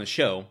was just on the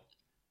show.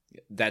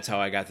 That's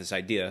how I got this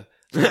idea.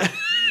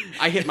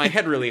 I hit my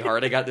head really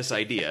hard. I got this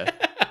idea.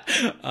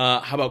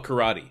 How about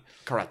karate?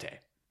 Karate.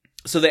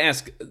 So they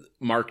ask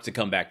Mark to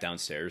come back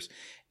downstairs.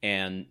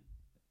 And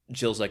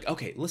Jill's like,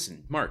 okay,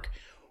 listen, Mark,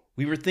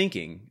 we were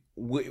thinking...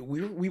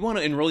 We want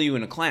to enroll you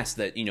in a class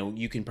that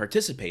you can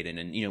participate in,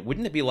 and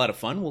wouldn't it be a lot of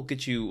fun? We'll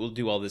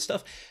do all this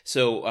stuff.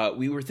 So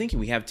we were thinking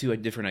we have two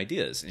different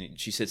ideas, and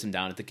she sits him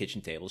down at the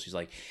kitchen table. She's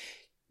like,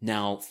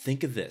 "Now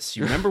think of this.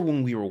 You remember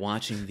when we were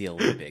watching the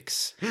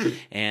Olympics,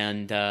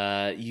 and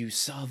you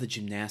saw the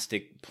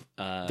gymnastic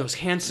those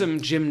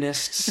handsome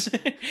gymnasts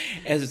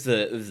as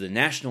the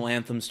national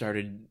anthem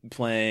started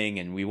playing,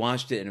 and we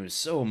watched it, and it was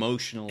so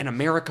emotional, and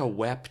America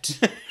wept."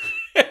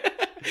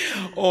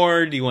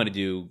 Or do you want to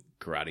do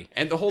karate?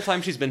 And the whole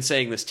time she's been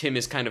saying this, Tim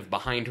is kind of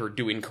behind her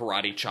doing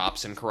karate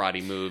chops and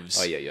karate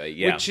moves. Oh,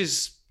 yeah. Which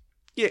is,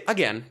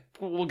 again,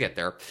 we'll get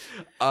there.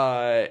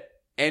 But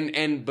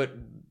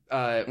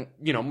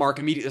Mark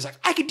immediately is like,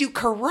 I could do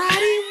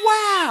karate?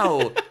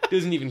 Wow!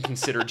 Doesn't even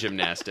consider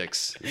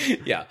gymnastics.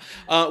 Yeah.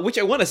 Which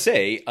I want to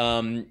say,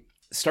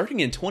 starting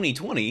in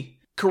 2020,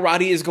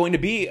 karate is going to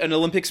be an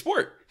Olympic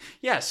sport.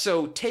 Yeah,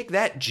 so take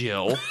that,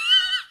 Jill.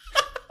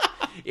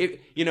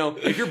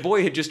 If your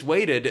boy had just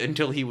waited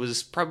until he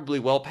was probably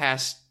well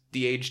past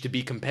the age to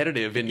be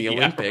competitive in the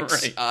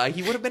Olympics, right.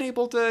 He would have been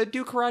able to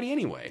do karate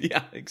anyway.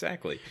 Yeah,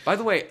 exactly. By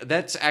the way,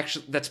 that's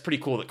pretty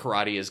cool that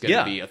karate is going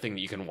to be a thing that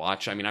you can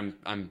watch. I mean,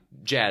 I'm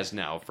jazzed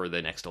now for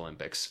the next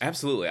Olympics.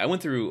 Absolutely. I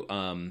went through,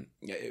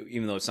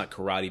 even though it's not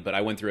karate, but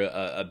I went through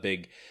a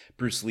big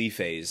Bruce Lee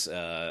phase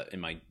in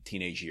my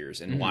teenage years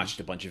and watched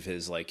a bunch of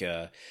his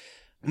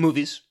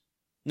movies.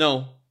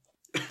 No.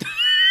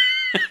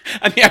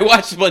 I mean, I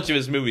watched a bunch of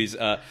his movies.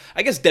 I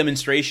guess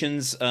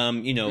demonstrations, at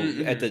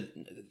the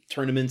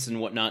tournaments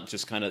and whatnot,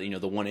 just kind of,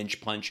 the 1-inch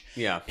punch.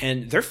 Yeah.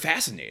 And they're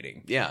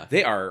fascinating. Yeah.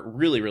 They are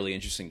really, really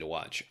interesting to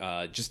watch.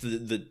 Just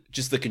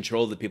the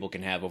control that people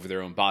can have over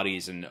their own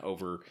bodies and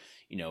over,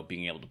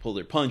 being able to pull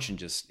their punch and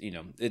just,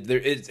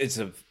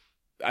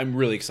 I'm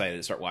really excited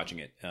to start watching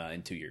it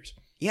in 2 years.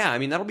 Yeah, I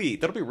mean, that'll be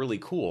really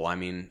cool. I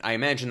mean, I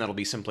imagine that'll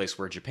be someplace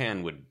where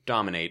Japan would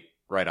dominate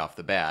right off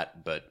the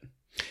bat, but...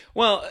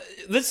 Well,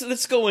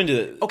 let's go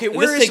into okay.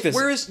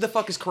 Where is the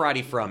fuck is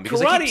karate from?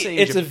 Because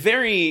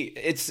karate,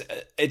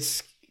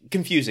 it's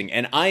confusing,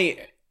 and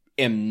I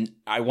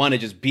want to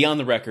just be on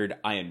the record.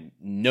 I am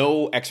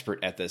no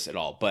expert at this at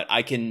all, but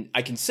I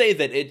can say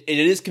that it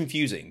is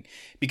confusing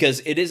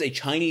because it is a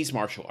Chinese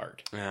martial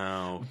art.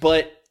 Oh,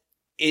 but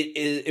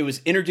it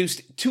was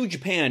introduced to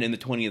Japan in the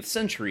 20th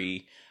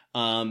century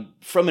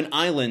from an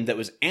island that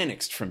was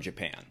annexed from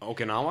Japan.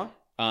 Okinawa.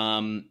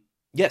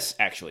 Yes,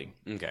 actually.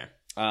 Okay.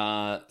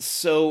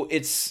 So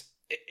it's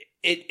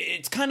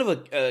kind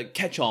of a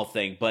catch-all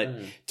thing, but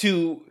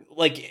to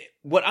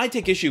what I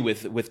take issue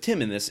with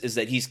Tim in this is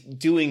that he's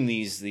doing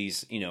these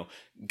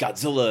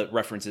Godzilla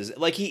references.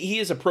 Like he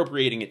is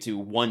appropriating it to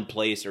one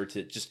place or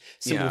to just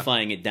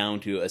simplifying it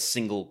down to a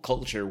single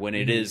culture when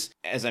it is,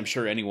 as I'm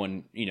sure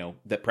anyone,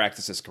 that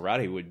practices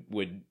karate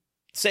would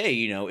say,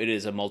 it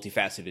is a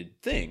multifaceted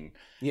thing.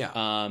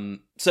 Yeah.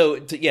 So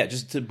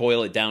just to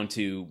boil it down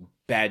to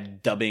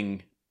bad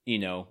dubbing,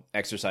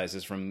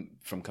 exercises from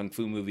kung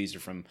fu movies or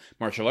from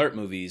martial art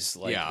movies,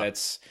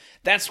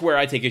 that's where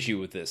I take issue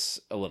with this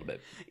a little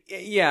bit.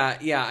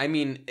 Yeah. I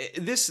mean,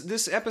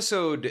 this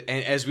episode,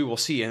 as we will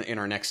see in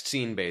our next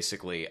scene,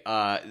 basically,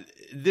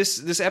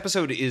 this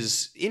episode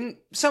is in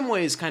some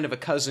ways kind of a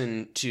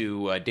cousin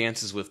to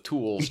Dances with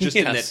Tools, just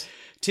in that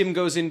Tim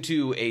goes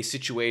into a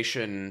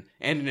situation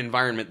and an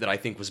environment that I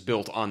think was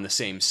built on the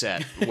same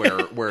set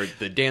where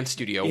the dance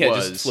studio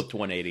was. Just flipped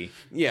 180.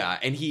 Yeah,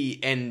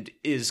 and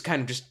is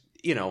kind of just,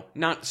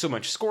 not so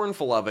much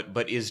scornful of it,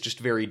 but is just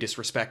very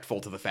disrespectful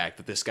to the fact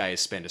that this guy has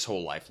spent his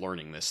whole life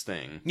learning this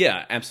thing.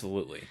 Yeah,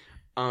 absolutely.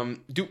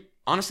 Do you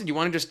want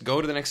to just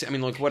go to the next? I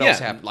mean, what else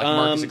happened? Like,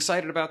 Mark is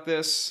excited about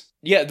this.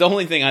 Yeah, the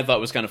only thing I thought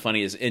was kind of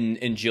funny is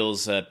in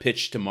Jill's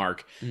pitch to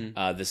Mark,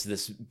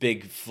 this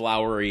big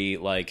flowery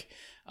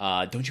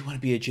don't you want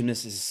to be a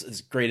gymnast?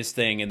 Is greatest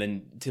thing. And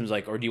then Tim's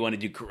like, or do you want to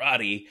do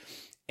karate?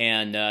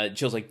 And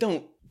Jill's like,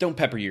 don't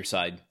pepper your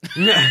side.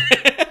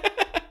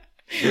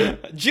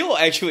 Jill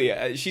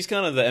actually, she's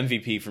kind of the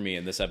MVP for me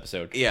in this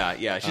episode.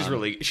 Yeah, she's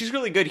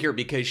really good here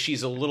because she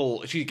gets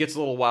a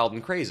little wild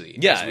and crazy.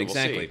 Yeah,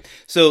 exactly.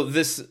 So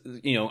this,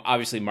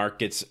 obviously Mark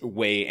gets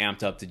way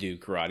amped up to do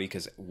karate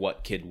because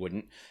what kid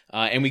wouldn't?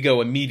 And we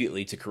go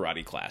immediately to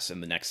karate class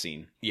in the next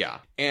scene. Yeah,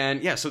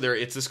 and so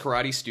it's this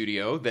karate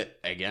studio that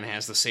again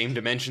has the same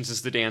dimensions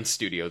as the dance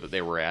studio that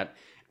they were at.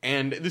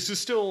 And this is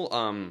still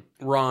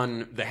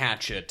Ron the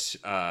Hatchet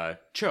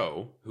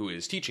Cho, who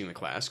is teaching the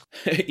class.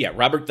 Yeah,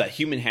 Robert the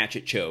Human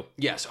Hatchet Cho.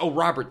 Yes. Oh,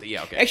 Robert.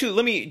 Okay.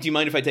 Actually, do you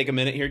mind if I take a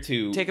minute here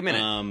to... Take a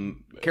minute.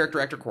 Character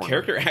actor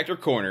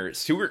corner.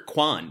 Stuart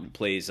Kwan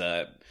plays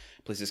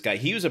this guy.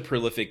 He was a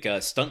prolific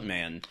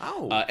stuntman.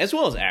 As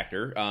well as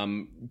actor,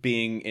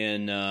 being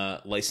in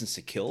License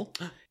to Kill.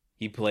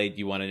 He played...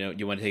 You want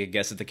to take a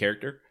guess at the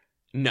character?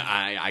 No,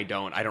 I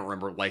don't. I don't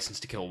remember License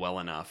to Kill well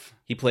enough.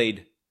 He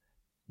played...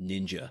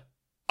 Ninja.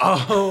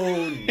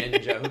 Oh,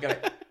 Ninja. Who got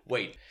it?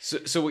 Wait.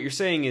 So what you're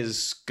saying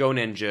is go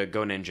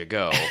Ninja,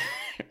 go.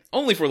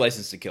 Only for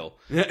License to Kill.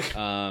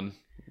 Go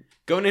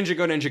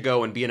Ninja,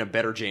 go, and be in a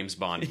better James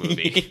Bond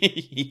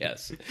movie.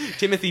 Yes.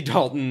 Timothy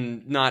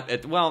Dalton, not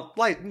at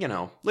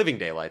Living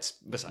Daylights.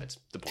 Besides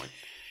the point.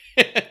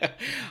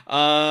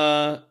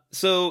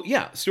 So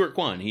yeah, Stuart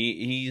Kwan.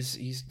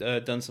 He's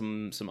done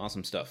some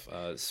awesome stuff.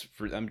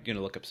 I'm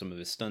gonna look up some of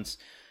his stunts.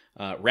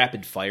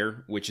 Rapid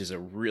Fire, which is a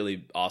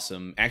really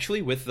awesome,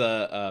 actually with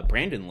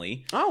Brandon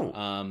Lee,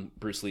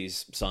 Bruce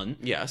Lee's son.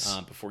 Yes,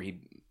 before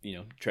he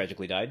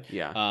tragically died.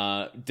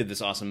 Yeah, did this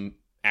awesome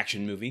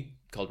action movie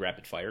called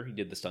Rapid Fire. He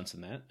did the stunts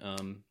in that,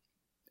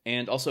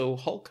 and also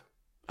Hulk.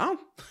 Oh,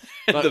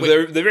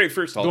 the very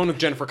first Hulk, the one with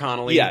Jennifer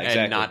Connelly, exactly.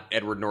 And not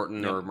Edward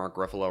Norton or Mark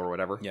Ruffalo or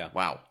whatever. Yeah,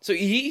 wow. So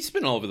he's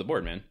been all over the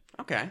board, man.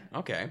 Okay.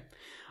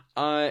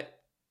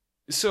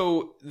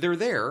 So they're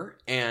there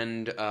at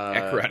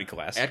karate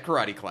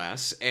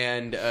class,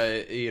 and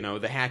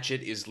the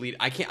Hatchet is lead.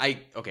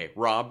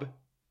 Robert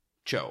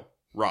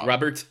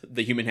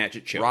the Human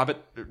Hatchet Cho.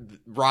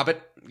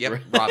 Robert.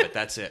 Yep, Robert.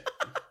 That's it.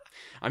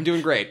 I'm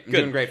doing great.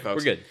 Doing great,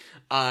 folks. We're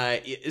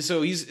good.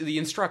 So he's the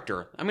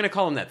instructor. I'm going to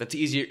call him that. That's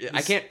easier.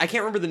 I can't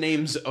remember the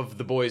names of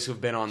the boys who've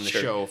been on the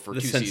show for 2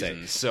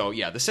 seasons. So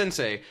yeah, the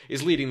sensei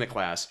is leading the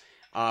class.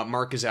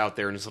 Mark is out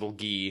there in his little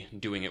gi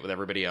doing it with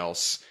everybody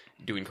else.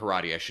 Doing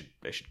karate,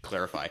 I should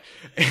clarify.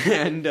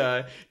 And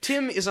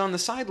Tim is on the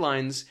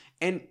sidelines,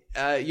 and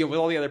with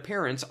all the other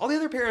parents. All the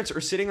other parents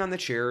are sitting on the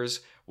chairs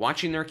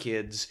watching their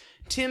kids.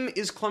 Tim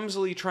is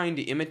clumsily trying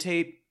to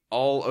imitate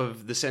all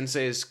of the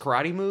sensei's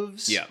karate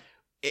moves. Yeah,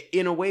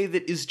 in a way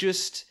that is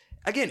just,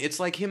 again, it's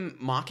like him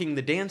mocking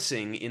the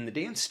dancing in the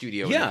dance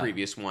studio in the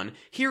previous one.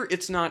 Here,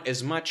 it's not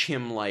as much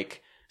him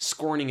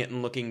scorning it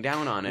and looking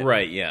down on it.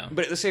 Right. Yeah.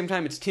 But at the same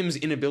time, it's Tim's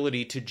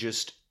inability to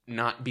just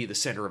not be the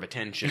center of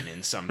attention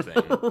in something.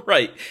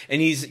 Right.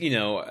 And he's,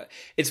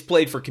 it's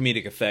played for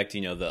comedic effect,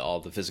 all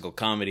the physical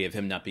comedy of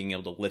him not being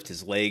able to lift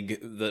his leg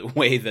the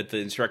way that the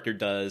instructor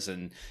does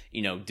and,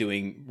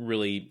 doing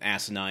really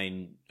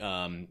asinine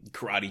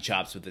karate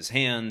chops with his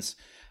hands.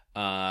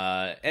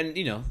 And,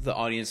 the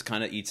audience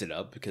kind of eats it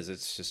up because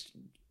it's just,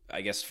 I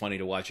guess, funny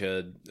to watch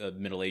a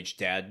middle-aged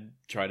dad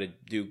try to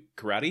do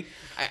karate.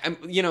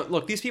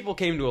 Look, these people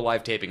came to a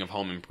live taping of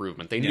Home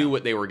Improvement. They knew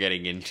what they were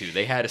getting into.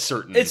 They had a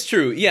certain... It's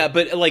true, yeah,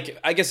 but,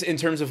 I guess in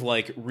terms of,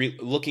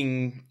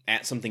 looking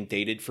at something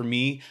dated, for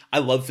me, I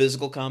love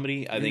physical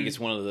comedy. I think it's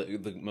one of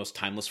the most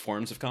timeless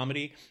forms of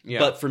comedy. Yeah.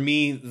 But for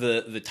me,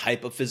 the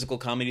type of physical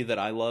comedy that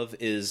I love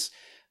is...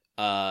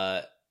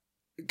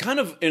 kind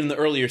of in the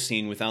earlier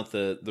scene without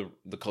the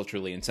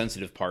culturally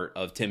insensitive part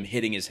of Tim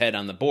hitting his head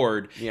on the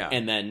board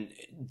and then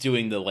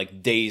doing the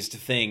like dazed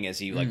thing as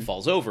he like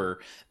falls over.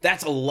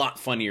 That's a lot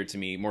funnier to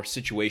me, more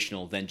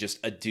situational than just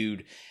a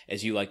dude,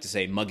 as you like to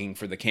say, mugging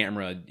for the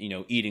camera, you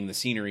know, eating the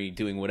scenery,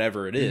 doing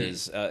whatever it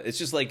is. It's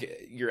just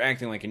like you're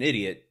acting like an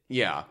idiot.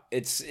 Yeah.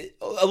 It's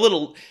a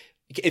little,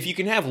 if you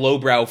can have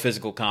lowbrow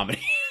physical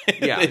comedy,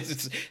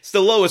 it's the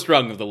lowest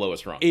rung of the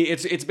lowest rung.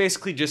 It's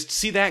basically just,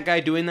 see that guy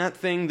doing that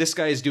thing? This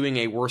guy is doing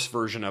a worse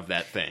version of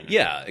that thing.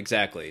 Yeah,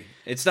 exactly.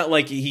 It's not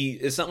like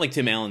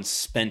Tim Allen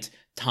spent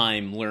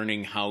time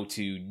learning how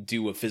to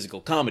do a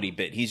physical comedy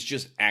bit. He's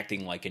just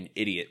acting like an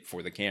idiot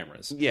for the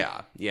cameras.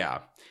 Yeah, yeah.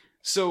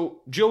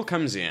 So Jill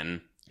comes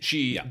in.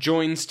 She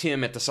joins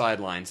Tim at the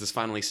sidelines. This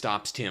finally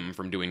stops Tim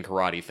from doing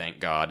karate, thank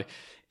God.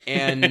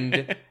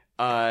 And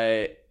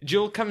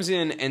Jill comes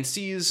in and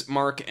sees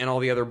Mark and all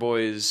the other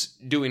boys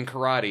doing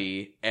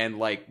karate and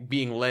like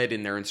being led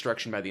in their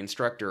instruction by the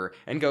instructor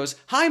and goes,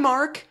 "Hi,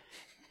 Mark."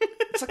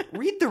 It's like,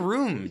 read the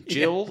room,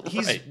 Jill. Yeah,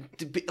 He's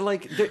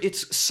like,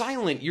 it's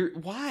silent.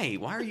 Why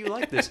are you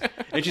like this?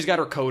 And she's got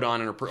her coat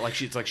on and her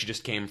she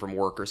just came from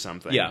work or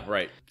something. Yeah,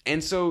 right.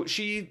 And so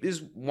she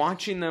is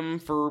watching them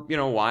for, you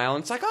know, a while,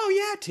 and it's like, "Oh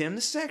yeah, Tim,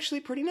 this is actually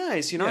pretty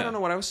nice. You know, I don't know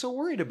what I was so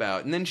worried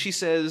about." And then she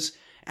says,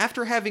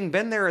 after having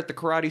been there at the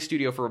karate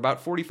studio for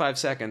about 45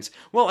 seconds,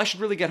 "Well, I should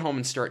really get home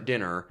and start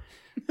dinner."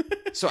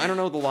 So I don't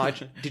know the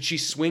logic. Did she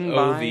swing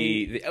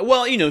by?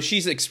 Well, you know,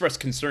 she's expressed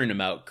concern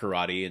about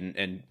karate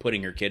and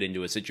putting her kid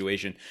into a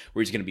situation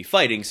where he's going to be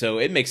fighting. So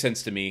it makes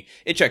sense to me.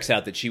 It checks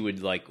out that she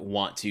would like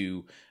want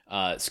to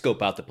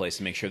scope out the place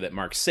and make sure that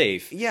Mark's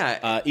safe.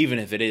 Yeah. Even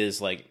if it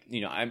is like,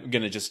 you know, I'm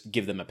going to just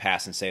give them a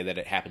pass and say that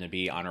it happened to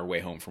be on her way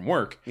home from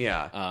work.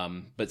 Yeah.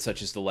 But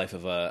such is the life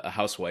of a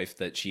housewife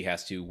that she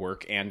has to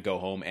work and go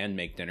home and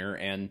make dinner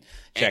and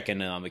check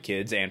in on the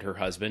kids and her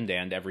husband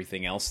and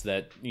everything else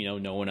that, you know,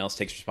 no one else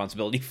takes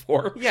responsibility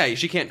for. Yeah,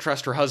 she can't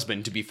trust her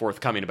husband to be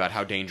forthcoming about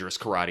how dangerous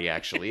karate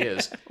actually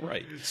is.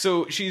 Right.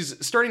 So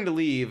she's starting to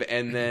leave,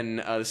 and then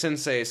the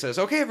sensei says,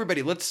 "Okay,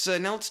 everybody, let's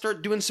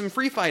start doing some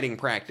free fighting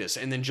practice."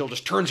 And then Jill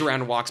just turns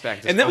around and walks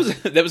back to and that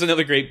was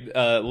another great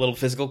little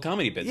physical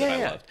comedy bit that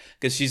I loved,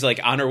 because she's like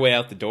on her way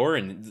out the door,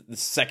 and the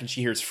second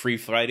she hears free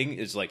fighting,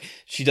 is like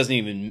she doesn't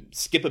even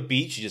skip a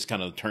beat. She just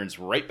kind of turns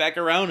right back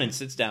around and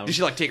sits down. Did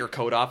she like take her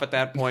coat off at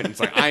that point? And it's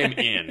like, I am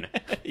in.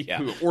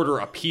 Yeah. Order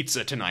a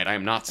pizza tonight. I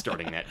am not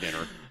starting that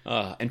dinner.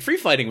 And free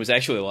fighting was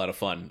actually a lot of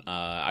fun.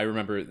 I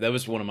remember that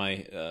was one of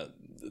my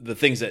the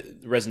things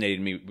that resonated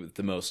me with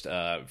the most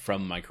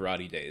from my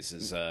karate days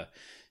is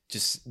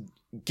just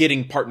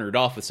getting partnered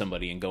off with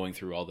somebody and going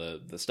through all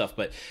the stuff.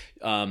 But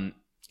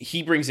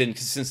he brings in,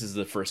 since this is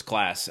the first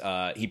class,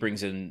 he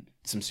brings in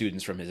some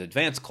students from his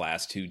advanced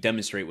class to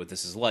demonstrate what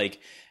this is like.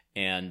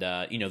 And,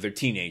 you know, they're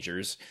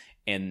teenagers.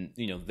 And,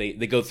 you know, they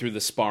go through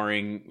the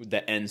sparring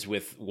that ends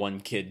with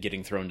one kid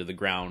getting thrown to the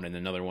ground and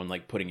another one,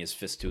 like, putting his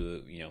fist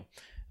to, you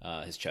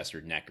know, his chest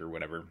or neck or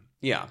whatever.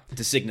 Yeah.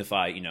 To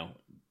signify, you know,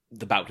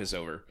 the bout is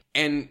over.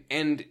 And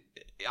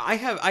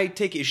I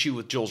take issue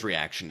with Jill's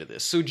reaction to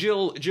this. So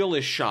Jill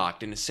is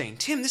shocked and is saying,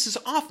 "Tim, this is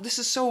off. This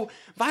is so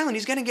violent.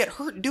 He's going to get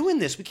hurt doing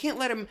this. We can't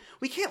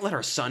let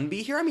our son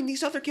be here. I mean,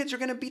 these other kids are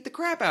going to beat the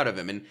crap out of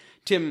him." And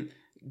Tim,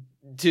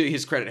 to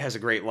his credit, has a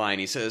great line.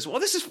 He says, "Well,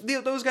 this is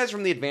those guys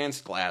from the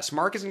advanced class.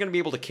 Mark isn't going to be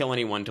able to kill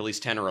anyone till he's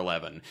 10 or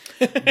 11.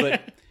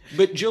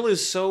 But Jill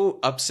is so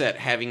upset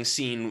having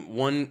seen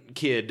one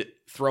kid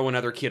throw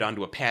another kid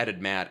onto a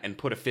padded mat and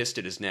put a fist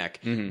at his neck.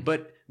 Mm-hmm.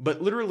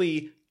 But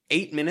literally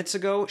 8 minutes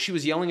ago, she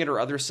was yelling at her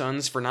other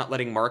sons for not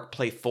letting Mark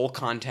play full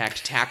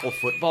contact tackle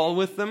football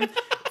with them.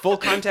 Full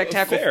contact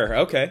tackle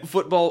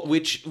football,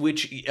 which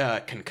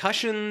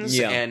concussions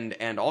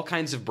and all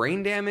kinds of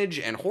brain damage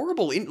and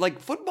horrible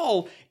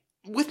football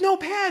with no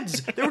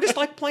pads. They were just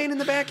like playing in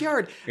the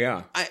backyard.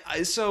 Yeah.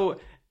 So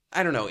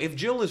I don't know if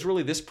Jill is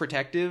really this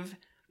protective.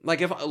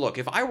 Like, if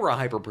I were a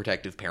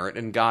hyperprotective parent,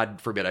 and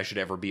God forbid I should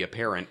ever be a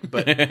parent,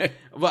 but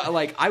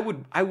like I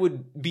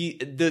would be.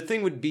 The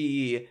thing would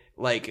be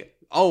like,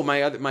 oh,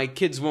 my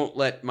kids won't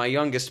let my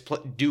youngest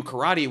do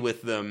karate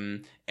with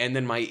them, and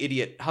then my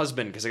idiot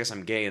husband, because I guess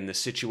I'm gay in this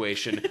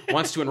situation,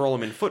 wants to enroll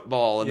him in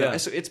football, and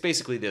so it's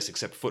basically this,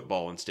 except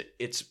football instead.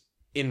 It's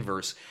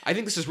inverse. I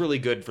think this is really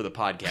good for the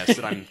podcast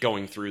that I'm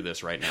going through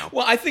this right now.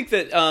 Well, I think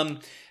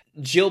that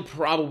Jill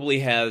probably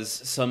has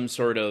some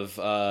sort of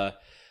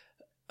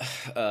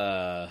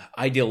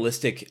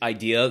idealistic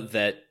idea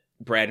that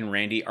Brad and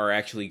Randy are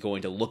actually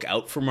going to look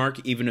out for Mark,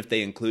 even if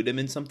they include him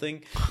in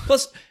something.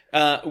 Plus,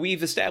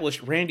 we've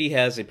established Randy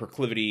has a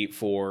proclivity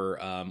for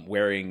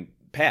wearing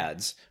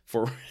pads,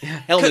 for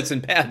helmets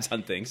and pads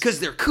on things. Because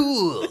they're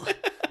cool.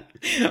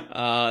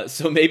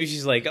 So maybe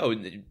she's like, oh,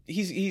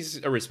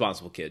 he's a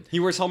responsible kid.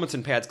 He wears helmets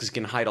and pads because he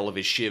can hide all of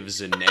his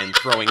shivs and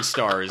throwing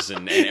stars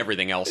and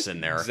everything else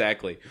in there.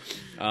 Exactly.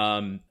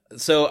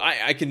 So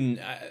I can,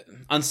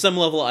 on some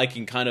level, I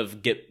can kind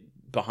of get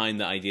behind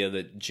the idea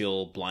that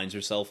Jill blinds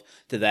herself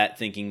to that,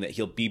 thinking that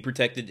he'll be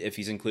protected if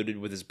he's included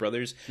with his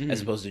brothers,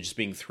 as opposed to just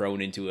being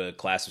thrown into a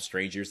class of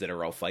strangers that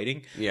are all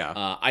fighting. Yeah.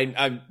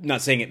 I'm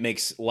not saying it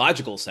makes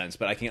logical sense,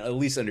 but I can at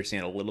least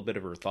understand a little bit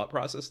of her thought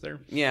process there.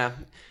 Yeah.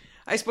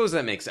 I suppose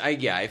that makes...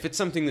 if it's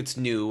something that's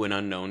new and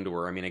unknown to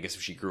her, I mean, I guess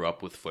if she grew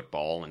up with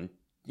football and...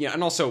 Yeah,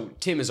 and also,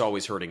 Tim is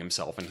always hurting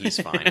himself, and he's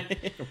fine.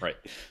 Right.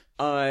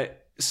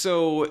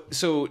 So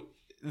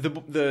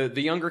the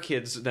younger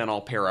kids then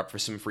all pair up for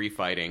some free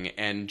fighting,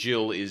 and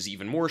Jill is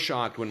even more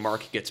shocked when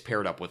Mark gets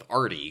paired up with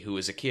Artie, who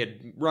is a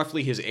kid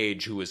roughly his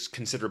age who is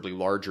considerably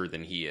larger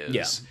than he is.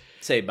 Yeah.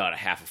 Say about a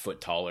half a foot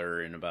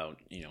taller and about,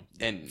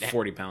 and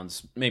 40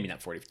 pounds, maybe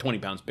not 40, 20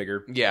 pounds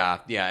bigger. Yeah,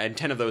 and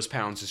 10 of those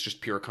pounds is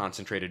just pure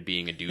concentrated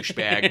being a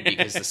douchebag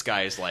because this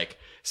guy is like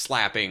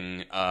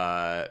slapping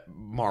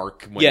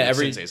Mark when the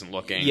sensei isn't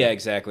looking. Yeah,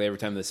 exactly. Every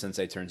time the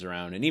sensei turns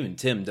around, and even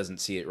Tim doesn't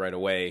see it right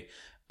away.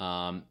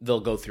 They'll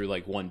go through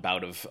like one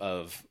bout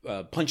of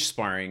punch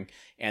sparring,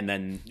 and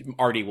then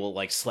Artie will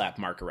like slap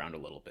Mark around a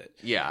little bit.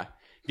 Yeah,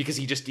 because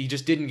he just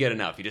didn't get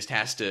enough. He just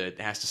has to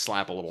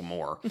slap a little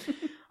more.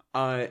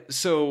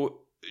 So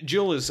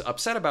Jill is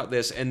upset about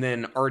this, and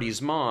then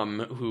Artie's mom,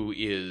 who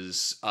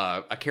is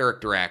a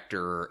character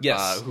actor,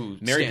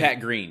 Mary Pat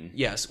Green.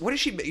 Yes, what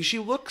is she? She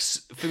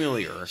looks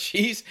familiar.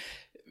 She's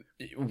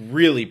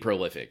really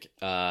prolific.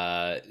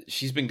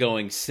 She's been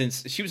going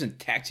since she was in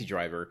Taxi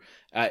Driver,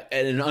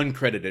 an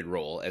uncredited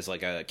role as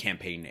like a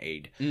campaign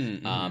aide.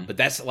 But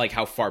that's like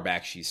how far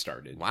back she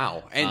started.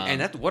 Wow,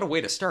 and that, what a way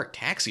to start,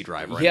 Taxi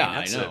Driver. I Yeah, mean,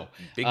 that's I know.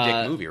 a big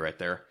dick movie right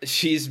there.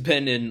 She's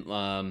been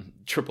in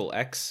Triple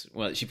X.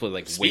 Well, she played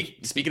like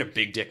Speaking of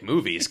big dick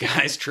movies,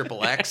 guys,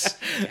 Triple X,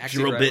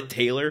 Drill Bit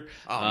Taylor.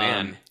 Oh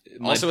man,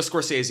 also a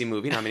Scorsese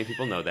movie. Not many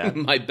people know that.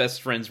 My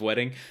Best Friend's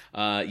Wedding.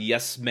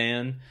 Yes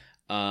Man.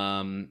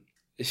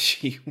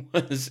 She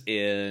was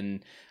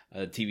in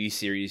a TV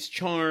series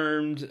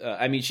Charmed.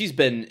 I mean, she's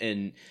been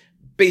in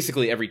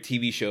basically every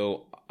TV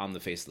show on the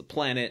face of the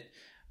planet.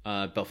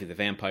 Buffy the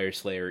Vampire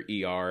Slayer,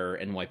 ER,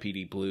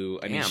 NYPD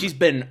Blue. I mean, she's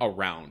been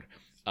around.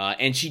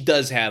 And she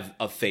does have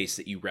a face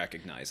that you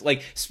recognize.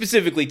 Like,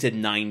 specifically to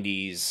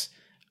 90s,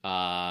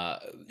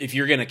 if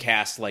you're going to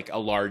cast, like, a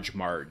large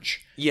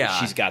Marge,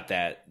 she's got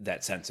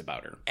that sense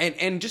about her.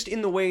 And just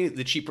in the way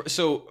that she...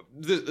 So,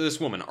 this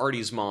woman,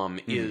 Artie's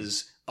mom,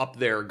 is up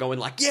there going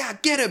like, yeah,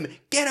 get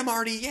him,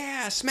 Artie,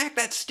 yeah, smack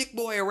that stick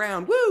boy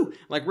around, woo!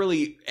 Like,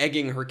 really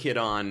egging her kid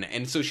on.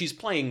 And so she's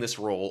playing this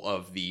role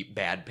of the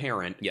bad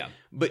parent. Yeah.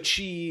 But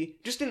she,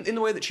 just in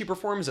the way that she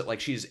performs it, like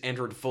she's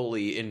entered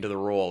fully into the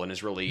role and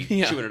is really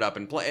chewing it up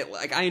and play.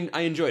 Like,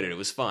 I enjoyed it. It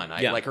was fun.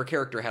 Like, her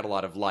character had a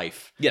lot of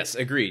life. Yes,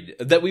 agreed.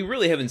 That we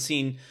really haven't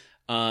seen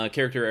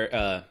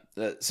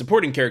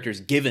supporting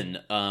characters given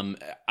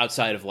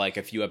outside of like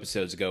a few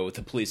episodes ago with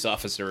the police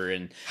officer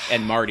and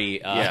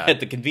Marty at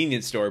the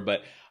convenience store.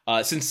 But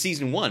since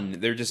season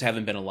 1, there just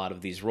haven't been a lot of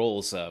these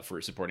roles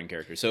for supporting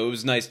characters. So it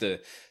was nice to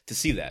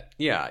see that.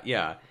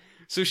 Yeah.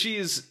 So she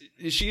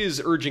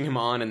is urging him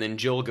on, and then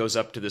Jill goes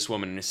up to this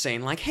woman and is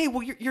saying like, "Hey,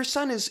 well, your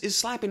son is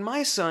slapping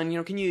my son. You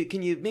know, can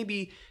you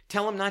maybe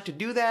tell him not to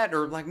do that,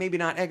 or like maybe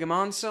not egg him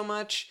on so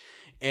much?"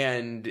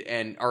 And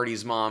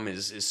Artie's mom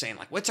is saying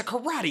like, "Well, it's a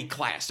karate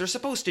class. They're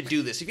supposed to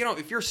do this.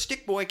 If your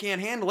stick boy can't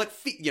handle it,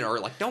 or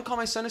like, don't call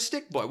my son a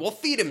stick boy. Well,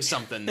 feed him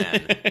something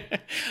then."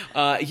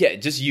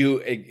 Just you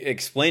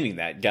explaining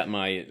that got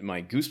my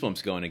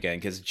goosebumps going again,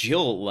 because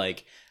Jill,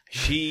 like,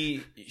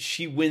 she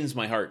wins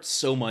my heart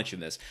so much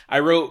in this. I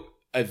wrote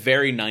a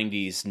very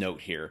 90s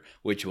note here,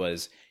 which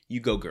was,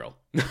 "You go, girl."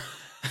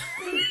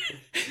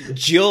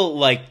 Jill,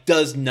 like,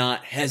 does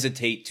not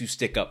hesitate to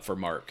stick up for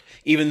Mark,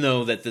 even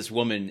though that this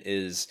woman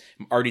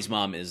Artie's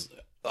mom is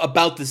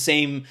about the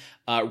same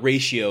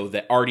ratio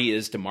that Artie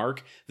is to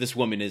Mark. This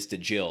woman is to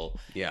Jill.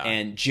 Yeah.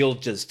 And Jill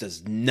just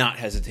does not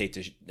hesitate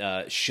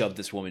to shove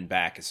this woman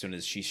back as soon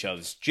as she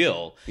shoves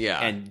Jill. Yeah.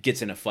 And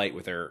gets in a fight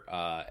with her.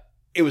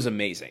 It was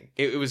amazing.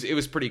 It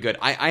was pretty good.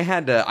 I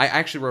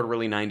actually wrote a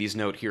really 90s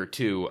note here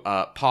too.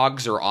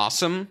 Pogs are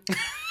awesome.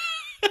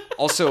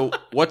 Also,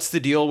 what's the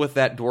deal with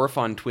that dwarf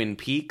on Twin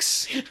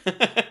Peaks?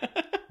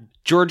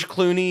 George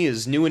Clooney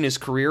is new in his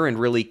career and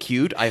really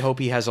cute. I hope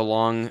he has a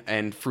long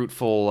and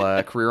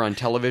fruitful career on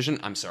television.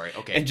 I'm sorry.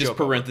 Okay. And just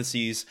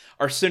parentheses,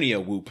 Arsenio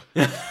Whoop.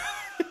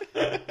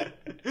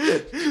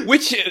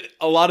 Which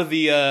a lot of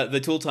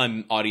the Tool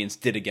Time audience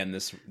did again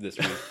this week.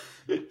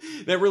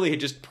 That really had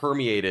just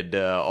permeated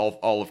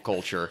all of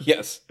culture.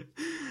 Yes.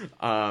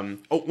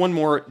 One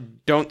more.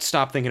 Don't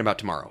stop thinking about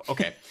tomorrow.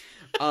 Okay.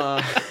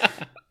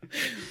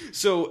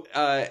 So,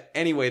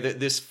 anyway,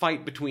 this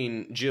fight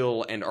between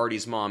Jill and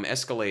Artie's mom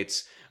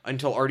escalates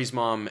until Artie's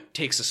mom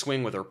takes a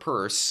swing with her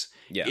purse.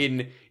 Yeah.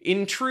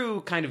 In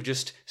true kind of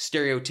just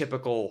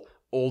stereotypical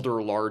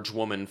older large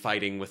woman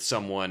fighting with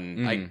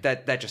someone.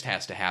 That just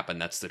has to happen.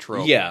 That's the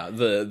trope. Yeah,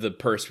 the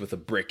purse with a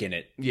brick in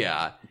it.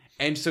 Yeah.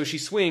 And so she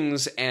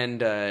swings and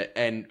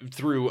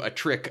through a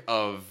trick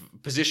of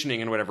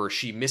positioning and whatever,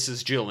 she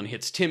misses Jill and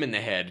hits Tim in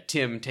the head.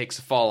 Tim takes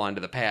a fall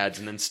onto the pads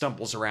and then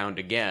stumbles around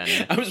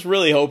again. I was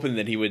really hoping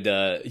that he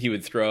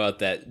would throw out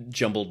that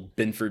jumbled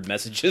Binford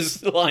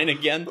messages line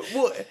again.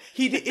 Well,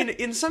 he did,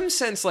 in some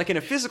sense, like in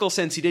a physical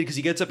sense, he did, because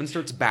he gets up and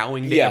starts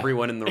bowing to Yeah.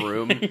 everyone in the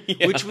room,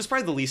 Yeah. which was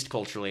probably the least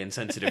culturally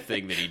insensitive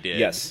thing that he did.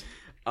 Yes.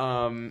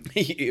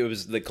 It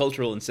was the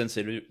cultural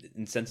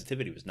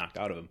insensitivity was knocked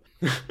out of him.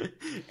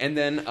 and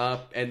then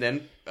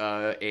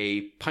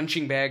a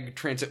punching bag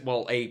transit.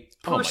 Well, a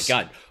purse. Oh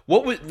my god!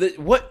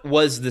 What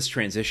was this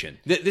transition?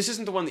 This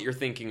isn't the one that you're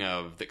thinking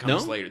of that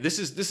comes No? later. This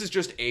is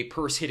just a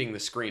purse hitting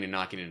the screen and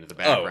knocking into the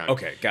background.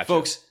 okay, gotcha.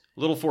 Folks,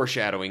 little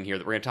foreshadowing here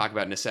that we're going to talk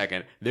about in a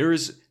second. There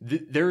is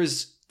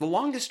the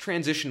longest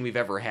transition we've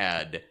ever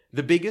had.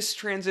 The biggest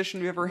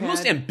transition we've ever The had.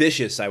 most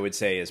ambitious, I would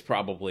say, is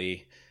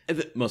probably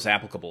the most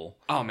applicable.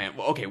 Oh man,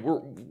 well, okay,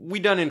 we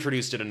done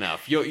introduced it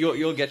enough.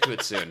 You'll get to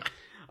it soon.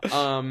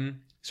 So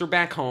we're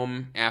back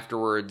home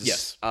afterwards.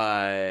 Yes.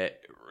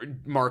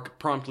 Mark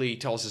promptly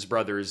tells his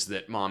brothers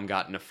that Mom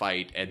got in a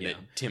fight and that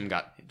Tim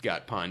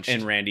got punched.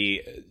 And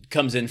Randy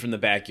comes in from the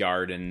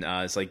backyard and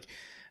it's like,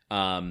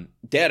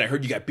 Dad, I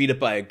heard you got beat up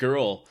by a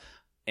girl.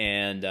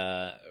 And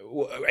I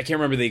can't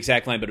remember the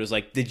exact line, but it was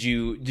like, would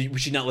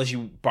she not let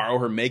you borrow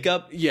her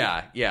makeup?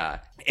 Yeah.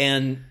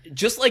 And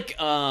just like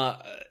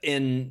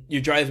in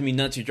You're Driving Me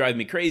Nuts, You're Driving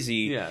Me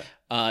Crazy,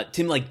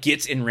 Tim like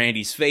gets in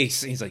Randy's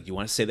face and he's like, you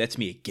want to say that to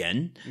me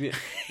again? Yeah.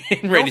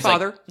 And Randy's No,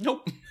 Father. like,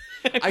 nope.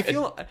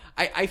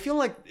 I feel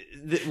like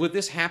with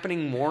this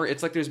happening more,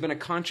 it's like there's been a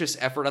conscious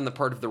effort on the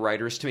part of the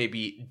writers to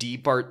maybe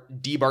Bart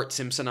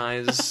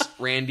Simpsonize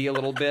Randy a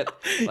little bit.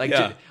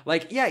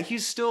 Like,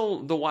 he's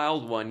still the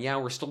wild one. Yeah,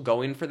 we're still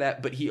going for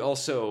that, but he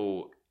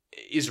also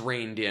is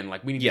reined in.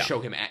 Like, we need to show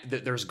him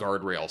that there's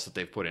guardrails that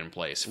they've put in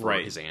place for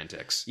his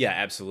antics. Yeah,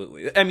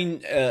 absolutely. I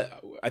mean,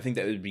 I think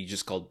that would be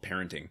just called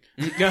parenting.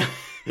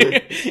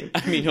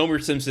 I mean, Homer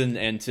Simpson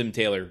and Tim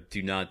Taylor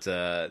do not.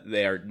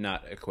 They are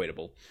not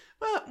equatable.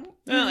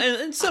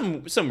 In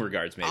some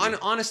regards, maybe.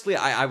 Honestly,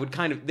 I would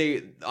kind of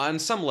on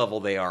some level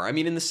they are. I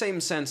mean, in the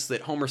same sense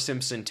that Homer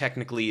Simpson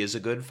technically is a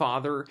good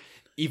father,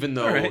 even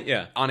though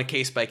on a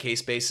case by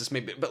case basis,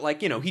 maybe. But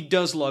like, he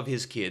does love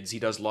his kids. He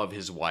does love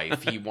his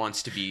wife. He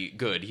wants to be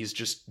good. He's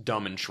just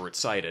dumb and short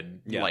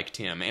sighted, like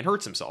Tim, and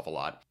hurts himself a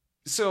lot.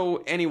 So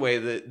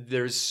anyway,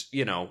 there's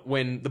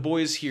when the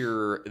boys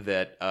hear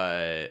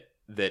that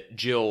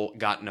Jill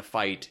got in a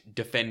fight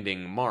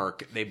defending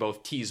Mark, they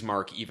both tease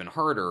Mark even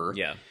harder.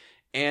 Yeah.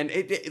 And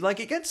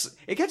it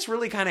gets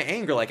really kind of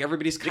angry. Like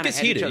everybody's kind of at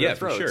heated, each other's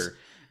throats. For sure.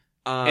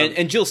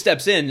 And Jill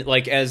steps in,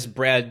 like as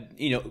Brad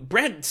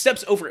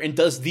steps over and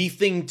does the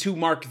thing to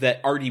Mark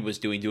that Artie was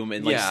doing to him,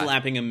 and like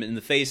slapping him in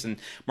the face, and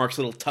Mark's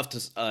little tuft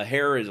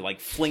hair is like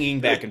flinging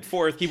back and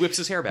forth. He whips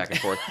his hair back and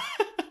forth.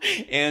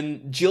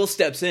 And Jill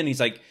steps in. She's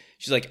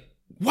like,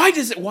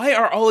 why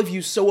are all of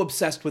you so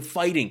obsessed with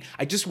fighting?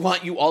 I just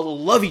want you all to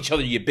love each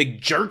other, you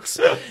big jerks.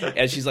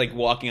 As she's like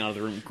walking out of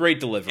the room.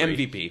 Great delivery.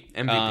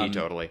 MVP,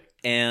 totally.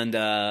 And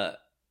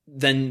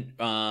then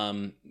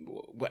I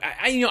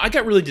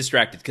got really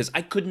distracted because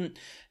I couldn't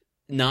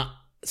not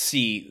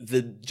see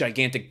the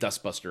gigantic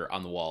dustbuster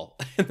on the wall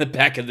in the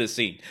back of this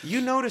scene.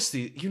 You notice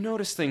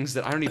things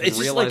that I don't even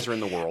realize are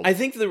in the world. I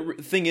think the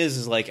thing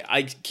is like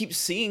I keep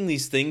seeing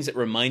these things that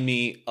remind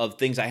me of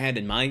things I had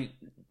in my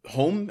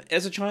home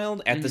as a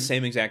child at the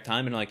same exact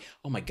time, and I'm like,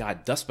 oh my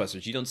god,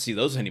 dustbusters, you don't see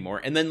those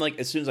anymore. And then like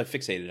as soon as I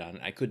fixated on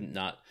it, I couldn't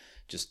not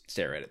just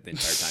stare at it the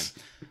entire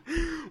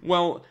time.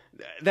 Well,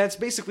 that's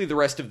basically the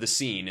rest of the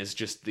scene is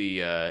just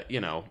the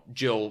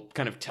Jill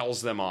kind of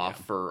tells them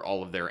off for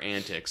all of their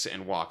antics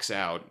and walks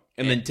out,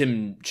 and then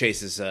Tim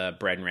chases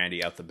Brad and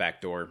Randy out the back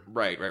door.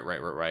 Right.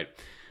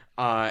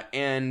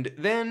 And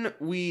then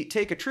we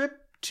take a trip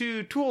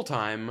to Tool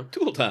Time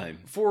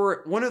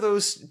for one of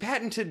those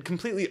patented,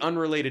 completely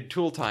unrelated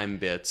Tool Time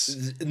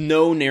bits.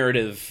 No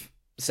narrative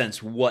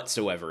sense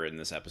whatsoever in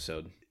this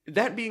episode.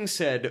 That being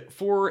said,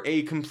 for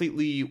a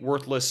completely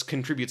worthless,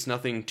 contributes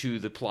nothing to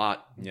the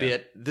plot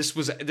bit,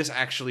 this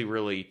actually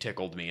really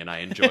tickled me, and I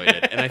enjoyed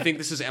it. And I think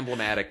this is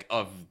emblematic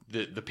of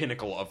the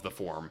pinnacle of the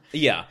form.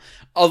 Yeah.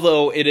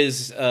 Although it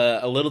is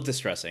a little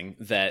distressing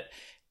that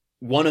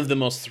one of the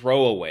most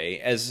throwaway,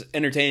 as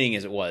entertaining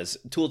as it was,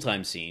 Tool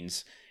Time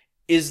scenes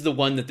is the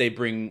one that they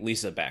bring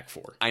Lisa back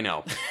for. I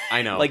know.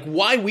 Like,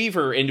 why weave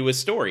her into a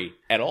story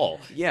at all?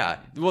 Yeah.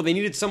 Well, they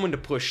needed someone to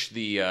push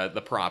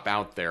the prop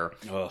out there.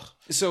 Ugh.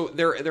 So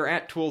they're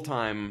at Tool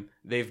Time.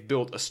 They've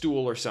built a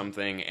stool or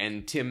something,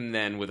 and Tim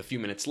then, with a few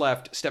minutes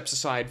left, steps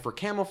aside for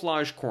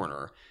Camouflage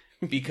Corner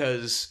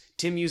because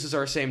Tim uses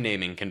our same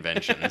naming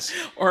conventions.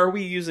 Or are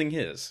we using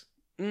his?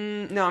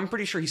 No, I'm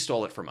pretty sure he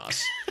stole it from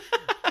us.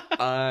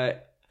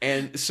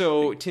 And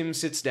so Tim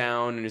sits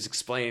down and is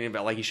explaining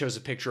about, like, he shows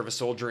a picture of a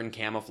soldier in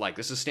camouflage.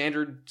 This is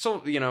standard,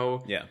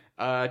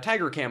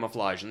 tiger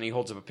camouflage. And then he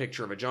holds up a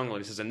picture of a jungle.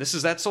 And he says, and this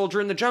is that soldier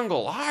in the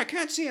jungle. I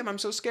can't see him. I'm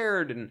so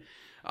scared. And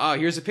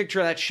here's a picture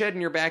of that shed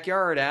in your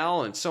backyard,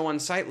 Al. And it's so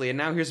unsightly. And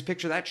now here's a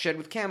picture of that shed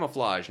with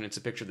camouflage. And it's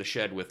a picture of the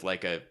shed with,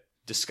 like, a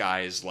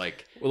disguise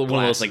like Well,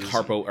 one of those like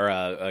glasses Harpo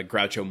or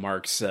Groucho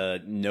Marx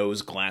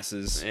nose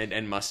glasses.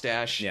 and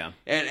mustache. Yeah.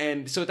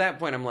 And so at that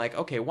point I'm like,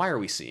 okay, why are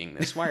we seeing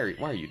this? Why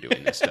are you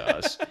doing this to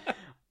us?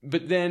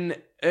 But then,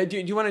 do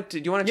you want to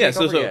take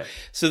over?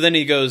 So then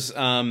he goes,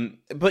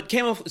 but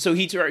so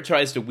he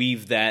tries to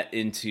weave that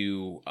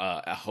into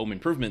a home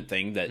improvement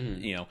thing that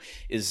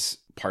is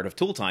part of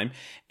Tool Time,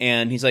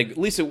 and he's like,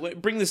 Lisa,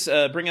 bring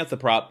out the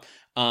prop.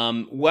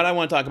 What I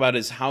want to talk about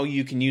is how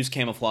you can use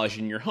camouflage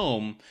in your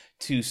home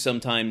to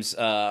sometimes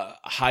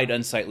hide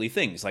unsightly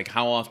things. Like,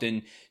 how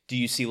often do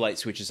you see light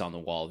switches on the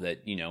wall that,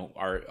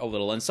 are a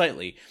little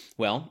unsightly?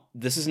 Well,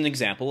 this is an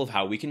example of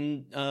how we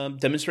can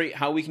demonstrate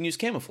how we can use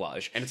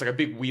camouflage. And it's like a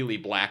big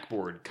wheelie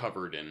blackboard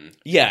covered in...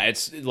 Yeah,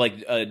 it's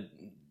like...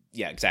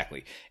 yeah,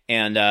 exactly.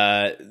 And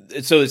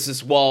so it's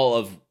this wall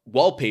of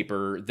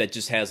wallpaper that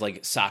just has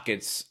like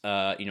sockets,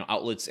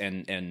 outlets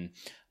and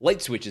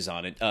light switches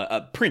on it.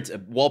 A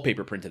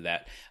wallpaper print of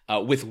that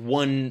with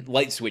one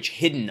light switch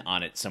hidden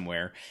on it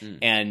somewhere.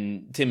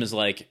 And Tim is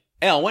like,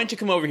 Al, why don't you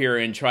come over here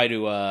and try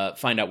to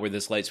find out where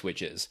this light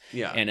switch is?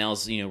 Yeah. And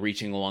Al's,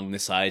 reaching along the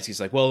sides.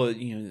 He's like, well,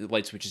 the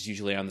light switch is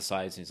usually on the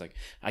sides. And he's like,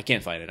 I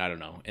can't find it. I don't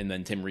know. And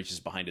then Tim reaches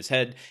behind his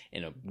head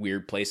in a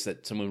weird place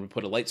that someone would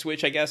put a light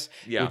switch, I guess.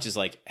 Yeah. Which is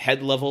like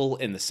head level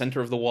in the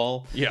center of the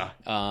wall. Yeah.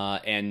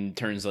 And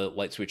turns the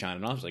light switch on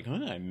and off. He's like,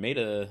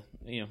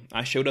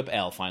 I showed up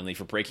Al finally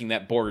for breaking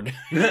that board.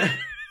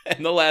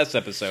 In the last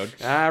episode.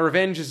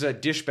 Revenge is a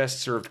dish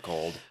best served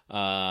cold.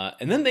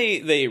 And then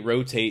they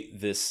rotate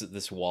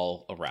this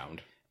wall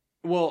around.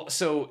 Well,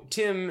 so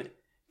Tim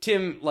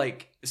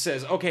like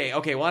says,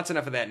 okay, well, that's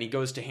enough of that. And he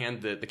goes to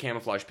hand the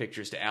camouflage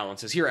pictures to Al and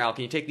says, here, Al,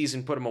 can you take these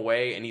and put them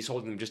away? And he's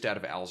holding them just out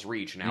of Al's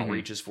reach. And Al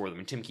reaches for them.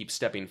 And Tim keeps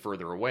stepping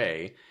further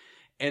away.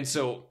 And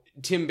so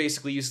Tim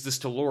basically uses this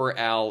to lure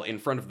Al in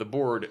front of the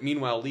board.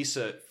 Meanwhile,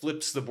 Lisa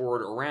flips the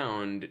board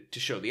around to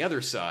show the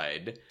other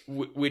side,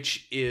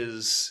 which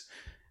is...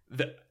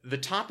 The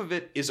top of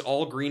it is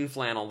all green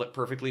flannel that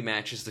perfectly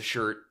matches the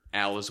shirt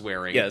Al is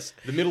wearing. Yes.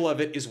 The middle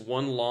of it is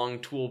one long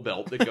tool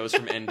belt that goes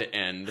from end to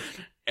end.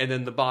 And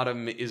then the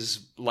bottom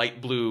is light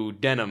blue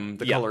denim,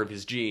 the color of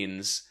his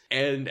jeans.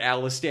 And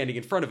Al is standing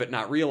in front of it,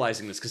 not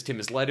realizing this because Tim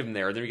has led him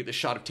there. And then we get the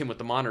shot of Tim with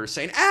the monitor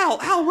saying,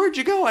 Al, where'd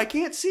you go? I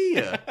can't see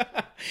you.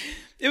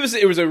 It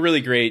was a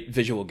really great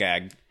visual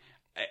gag.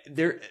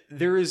 There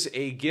is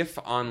a GIF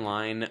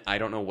online. I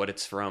don't know what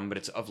it's from, but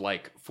it's of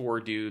like four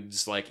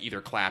dudes like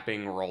either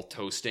clapping or all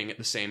toasting at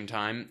the same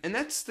time, and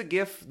that's the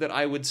GIF that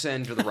I would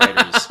send to the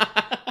writers.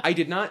 I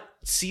did not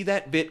see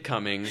that bit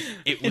coming.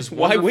 It was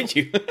why wonderful. would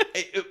you?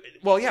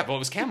 Well, yeah, but it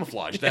was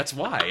camouflaged. That's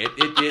why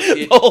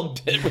The whole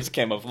bit was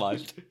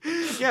camouflaged.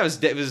 Yeah,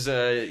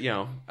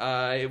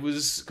 it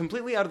was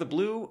completely out of the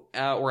blue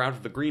or out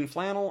of the green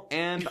flannel,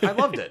 and I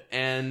loved it.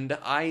 And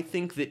I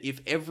think that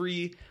if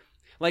every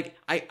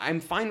I'm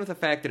fine with the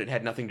fact that it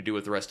had nothing to do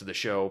with the rest of the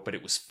show, but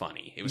it was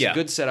funny. It was a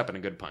good setup and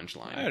a good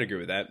punchline. I would agree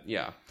with that.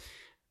 Yeah.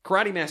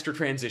 Karate Master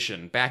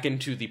transition back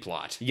into the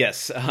plot.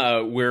 Yes,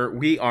 where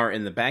we are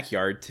in the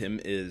backyard.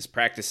 Tim is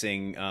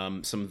practicing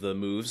some of the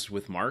moves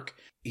with Mark.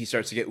 He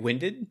starts to get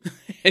winded,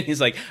 and he's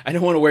like, "I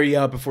don't want to wear you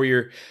out before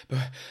you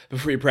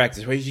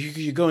practice. Well,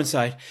 you go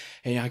inside,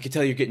 and I can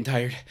tell you're getting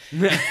tired."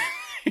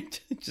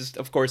 Just,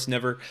 of course,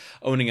 never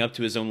owning up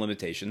to his own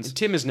limitations.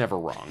 Tim is never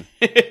wrong.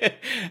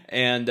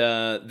 And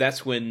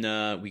that's when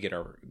we get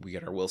our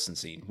Wilson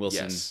scene.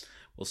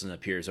 Wilson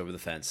appears over the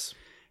fence,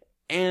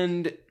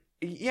 and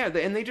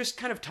and they just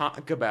kind of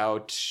talk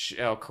about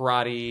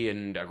karate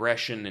and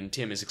aggression. And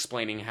Tim is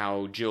explaining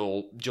how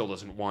Jill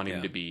doesn't want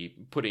him to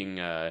be putting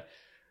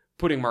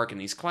Mark in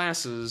these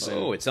classes.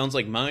 Oh, it sounds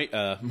like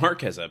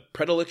Mark has a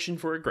predilection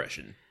for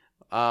aggression.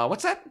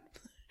 What's that?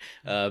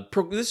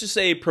 Let's just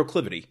say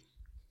proclivity.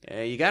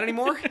 You got any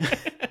more?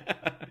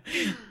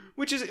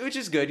 which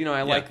is good.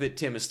 I like that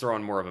Tim is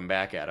throwing more of them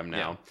back at him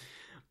now.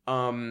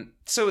 Yeah.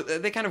 So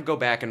they kind of go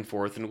back and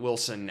forth, and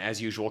Wilson,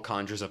 as usual,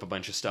 conjures up a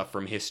bunch of stuff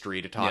from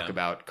history to talk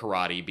about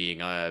karate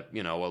being a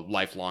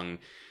lifelong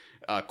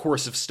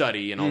course of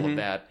study and all of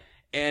that.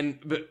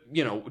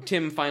 But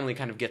Tim finally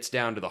kind of gets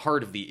down to the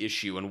heart of the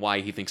issue and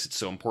why he thinks it's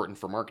so important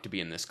for Mark to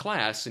be in this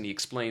class. And he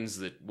explains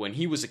that when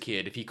he was a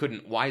kid, if he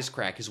couldn't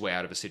wisecrack his way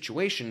out of a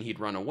situation, he'd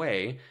run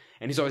away.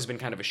 And he's always been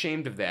kind of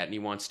ashamed of that, and he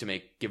wants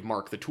to give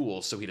Mark the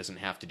tools so he doesn't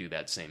have to do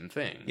that same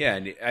thing. Yeah,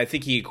 and I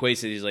think he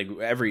equates it, he's like,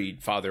 every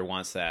father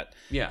wants that.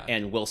 Yeah.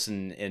 And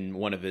Wilson, in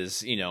one of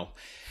his,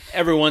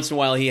 every once in a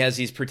while he has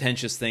these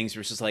pretentious things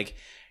where it's just like,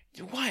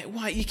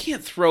 why? You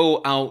can't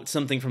throw out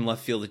something from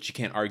left field that you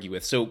can't argue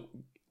with. So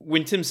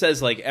when Tim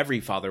says, like,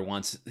 every father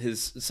wants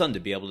his son to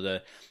be able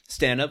to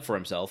stand up for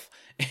himself,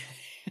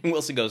 and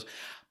Wilson goes,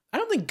 I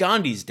don't think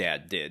Gandhi's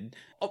dad did.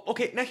 Oh,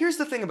 okay, now here's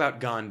the thing about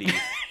Gandhi.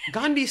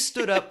 Gandhi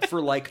stood up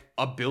for like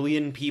 1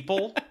 billion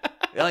people.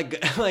 Like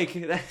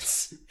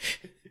that's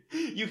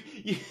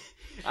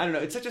I don't know.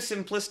 It's such a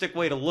simplistic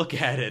way to look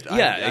at it.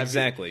 Yeah,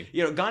 exactly.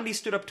 Gandhi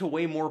stood up to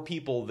way more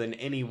people than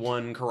any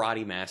one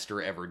karate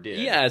master ever did.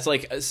 Yeah, it's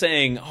like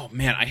saying, oh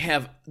man, I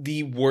have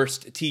the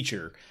worst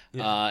teacher.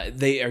 Yeah.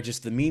 They are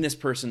just the meanest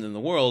person in the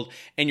world.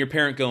 And your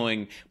parent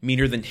going,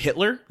 meaner than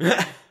Hitler?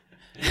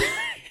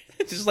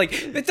 It's just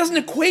like, that doesn't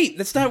equate.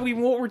 That's not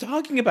what we're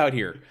talking about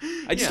here.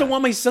 I just don't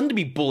want my son to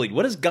be bullied.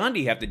 What does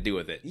Gandhi have to do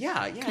with it?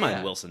 Yeah. Come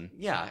on, Wilson.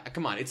 Yeah,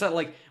 come on. It's not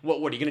like, what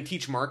are you going to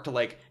teach Mark to,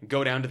 like,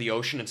 go down to the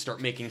ocean and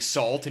start making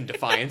salt in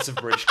defiance of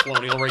British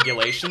colonial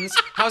regulations?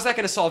 How's that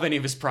going to solve any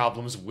of his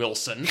problems,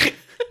 Wilson?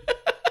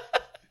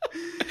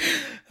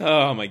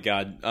 Oh my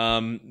god.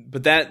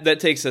 But that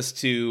takes us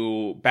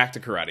back to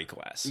karate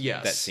class.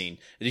 Yes. That scene.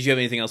 Did you have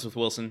anything else with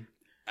Wilson?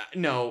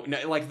 No,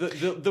 like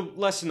the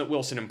lesson that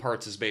Wilson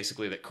imparts is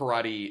basically that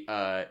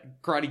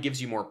karate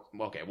gives you more.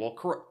 Okay, well,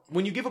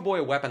 when you give a boy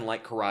a weapon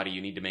like karate, you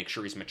need to make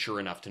sure he's mature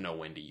enough to know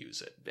when to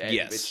use it.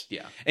 Yes,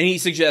 yeah. And he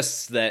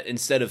suggests that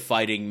instead of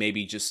fighting,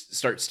 maybe just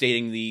start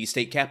stating the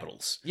state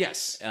capitals.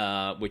 Yes,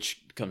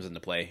 which comes into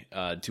play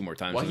 2 more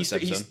times. Well, in this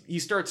episode.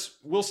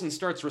 Wilson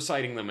starts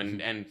reciting them,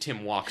 and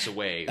Tim walks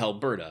away.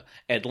 Alberta,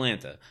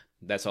 Atlanta.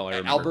 That's all I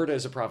remember. Alberta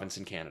is a province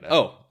in Canada.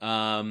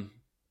 Oh,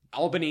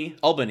 Albany,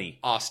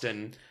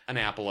 Austin,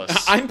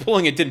 Annapolis. I'm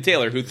pulling a Tim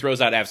Taylor who throws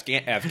out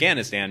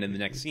Afghanistan in the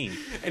next scene,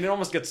 and it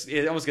almost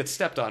gets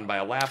stepped on by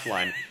a laugh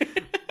line.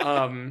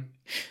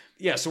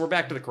 Yeah, so we're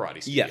back to the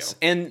karate studio. Yes,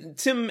 and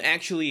Tim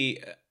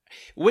actually,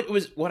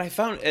 what I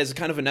found as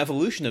kind of an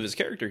evolution of his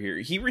character here.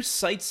 He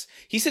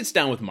sits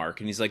down with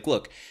Mark, and he's like,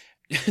 "Look."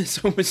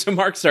 So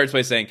Mark starts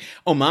by saying,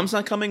 "Oh, Mom's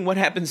not coming? What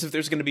happens if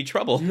there's going to be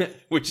trouble?"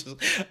 Which is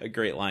a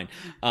great line.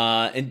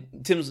 And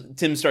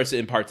Tim starts to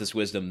impart this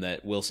wisdom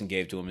that Wilson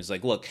gave to him. Is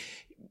like, look,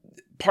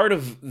 part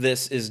of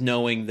this is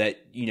knowing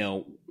that,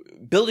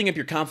 building up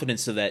your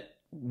confidence so that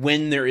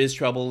when there is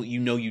trouble,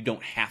 you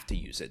don't have to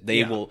use it.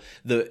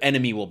 The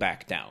enemy will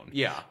back down.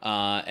 Yeah.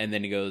 And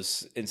then he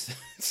goes,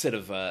 instead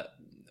of, oh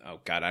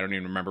God, I don't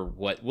even remember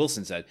what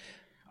Wilson said.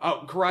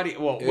 Oh, karate.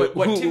 Well,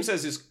 what Tim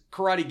says is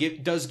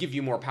karate does give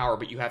you more power,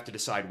 but you have to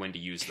decide when to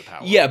use the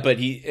power. Yeah, but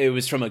it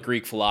was from a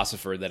Greek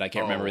philosopher that I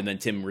can't remember, and then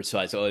Tim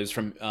recites. Oh, it was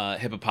from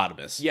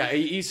Hippopotamus. Yeah,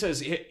 he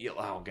says,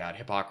 oh God,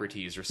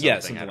 Hippocrates or something. Yeah,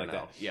 something like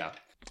that. Yeah.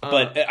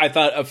 But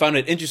I found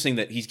it interesting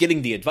that he's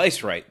getting the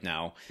advice right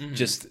now,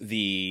 just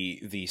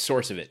the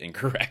source of it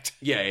incorrect.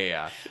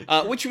 Yeah.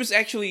 Which was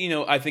actually,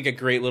 I think a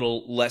great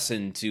little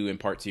lesson to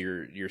impart to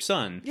your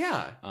son.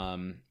 Yeah.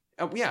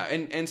 Yeah,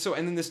 and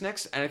then this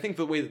next, and I think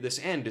the way that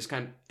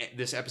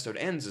this episode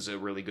ends is a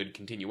really good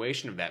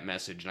continuation of that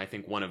message, and I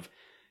think one of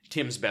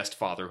Tim's best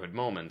fatherhood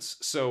moments.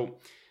 So,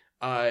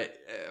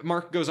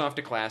 Mark goes off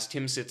to class,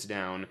 Tim sits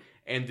down,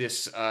 and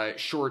this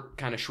short,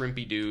 kind of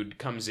shrimpy dude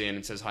comes in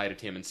and says hi to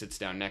Tim and sits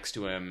down next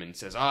to him and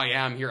says, "Oh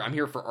yeah, I'm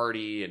here for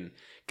Artie, and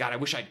God, I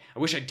wish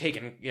I'd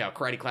taken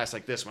karate class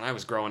like this when I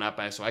was growing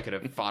up, so I could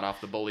have fought off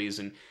the bullies."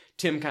 And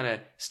Tim kind of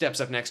steps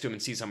up next to him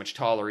and sees how much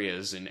taller he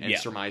is and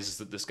surmises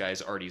that this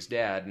guy's Artie's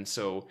dad. And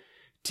so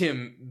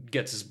Tim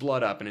gets his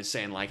blood up and is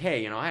saying like,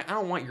 "Hey, I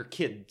don't want your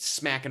kid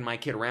smacking my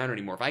kid around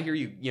anymore. If I hear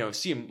you,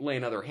 see him lay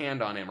another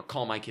hand on him or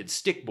call my kid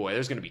stick boy,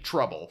 there's going to be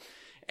trouble."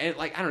 And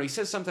like, I don't know, he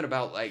says something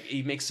about like,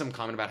 he makes some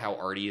comment about how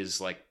Artie is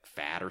like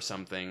fat or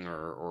something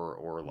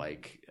or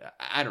like,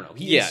 I don't know.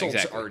 He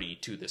insults Artie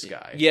to this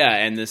guy. Yeah,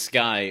 and this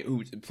guy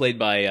who played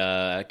by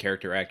a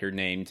character actor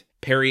named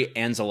Perry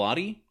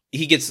Anzalotti.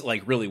 He gets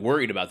like really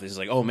worried about this. He's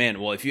like, "Oh man,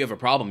 well if you have a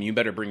problem, you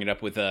better bring it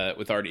up with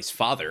Artie's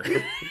father."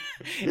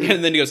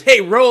 And then he goes, "Hey,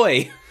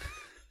 Roy."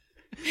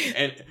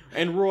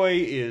 And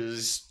Roy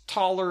is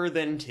taller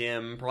than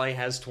Tim, probably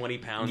has 20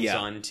 pounds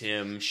on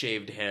Tim,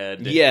 shaved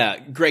head. Yeah,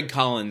 Greg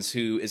Collins,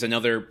 who is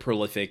another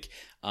prolific.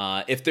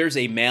 If there's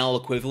a male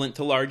equivalent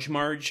to Large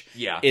Marge,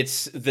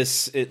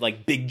 it's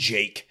like Big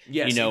Jake.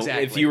 Yes,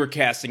 exactly. If you were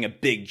casting a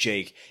Big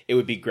Jake, it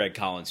would be Greg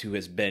Collins, who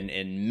has been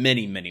in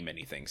many, many,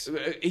 many things.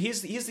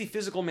 He's the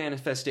physical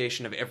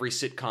manifestation of every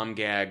sitcom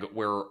gag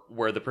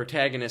where the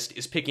protagonist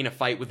is picking a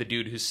fight with a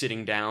dude who's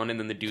sitting down, and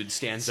then the dude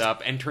stands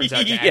up and turns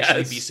out to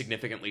actually be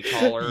significantly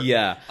taller.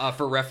 Yeah.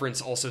 For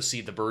reference, also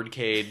see The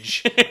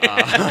Birdcage.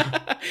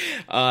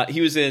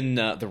 He was in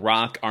The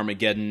Rock,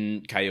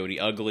 Armageddon, Coyote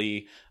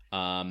Ugly.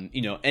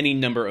 Any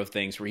number of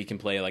things where he can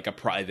play like a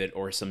private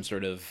or some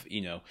sort of,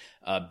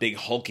 a big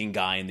hulking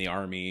guy in the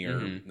army or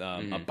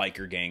a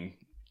biker gang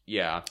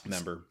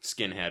member.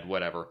 Skinhead,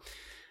 whatever.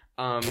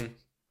 I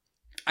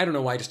don't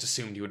know why I just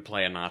assumed you would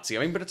play a Nazi.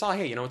 I mean, but it's all,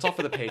 hey, it's all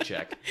for the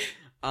paycheck.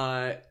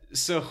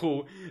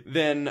 So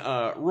then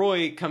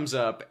Roy comes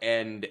up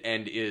and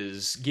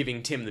is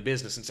giving Tim the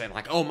business and saying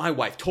like, "Oh, my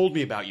wife told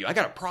me about you. I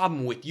got a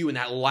problem with you and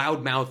that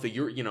loudmouth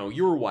of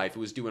your wife who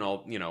was doing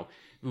all,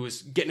 who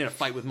was getting in a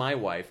fight with my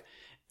wife."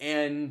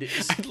 And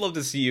I'd love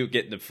to see you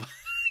get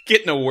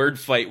in a word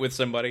fight with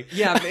somebody.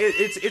 Yeah,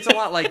 it's a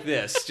lot like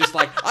this. Just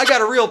like, "I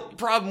got a real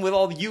problem with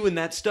all you and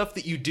that stuff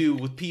that you do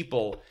with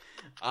people."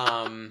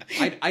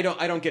 I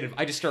don't get it.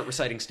 I just start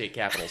reciting state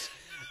capitals.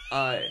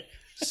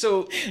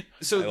 So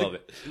I love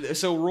it.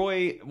 So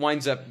Roy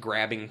winds up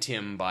grabbing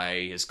Tim by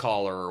his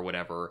collar or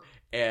whatever,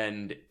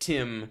 and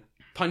Tim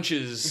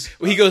punches.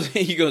 He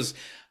goes,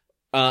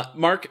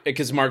 Mark,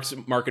 because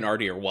Mark and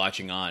Artie are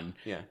watching on.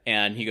 Yeah.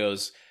 And he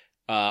goes,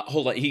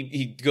 hold on.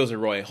 He goes to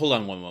Roy, hold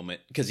on one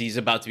moment, because he's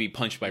about to be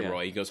punched by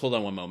Roy. He goes, hold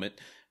on one moment.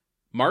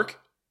 Mark,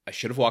 I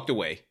should have walked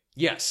away.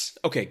 Yes.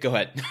 Okay, go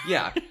ahead.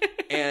 Yeah.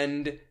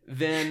 And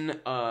then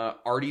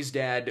Artie's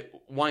dad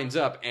winds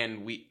up,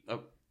 and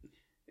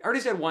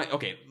Artie's dad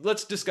okay,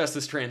 let's discuss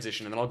this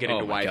transition, and then I'll get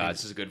into why I think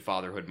this is a good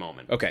fatherhood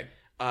moment. Okay.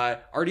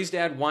 Artie's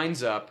dad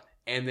winds up,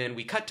 and then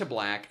we cut to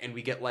black, and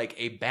we get like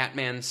a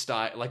Batman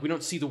style, like we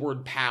don't see the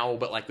word "pow,"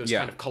 but like those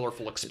kind of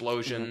colorful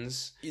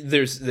explosions.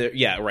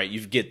 Right.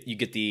 You get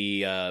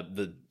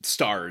the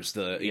stars,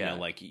 you know,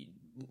 like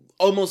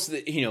almost,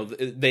 you know,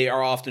 they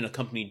are often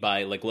accompanied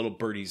by like little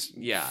birdies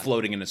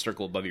floating in a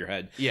circle above your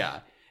head.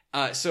 Yeah.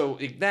 So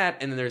that,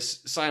 and then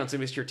there's silence, and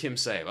we just hear Tim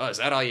say, "Oh, is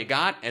that all you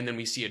got?" And then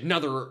we see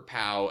another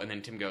pow, and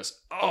then Tim goes,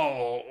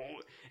 "Oh,"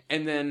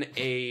 and then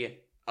a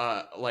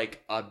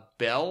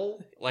bell,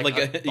 like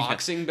a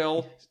boxing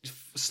bell,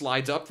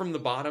 slides up from the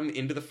bottom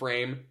into the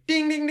frame,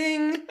 ding, ding,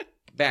 ding,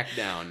 back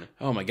down.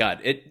 Oh my god,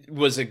 it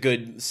was a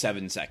good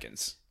 7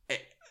 seconds.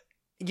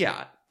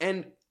 Yeah,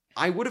 and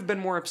I would have been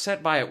more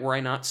upset by it were I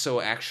not so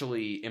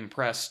actually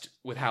impressed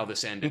with how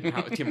this ended and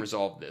how Tim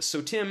resolved this.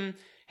 So Tim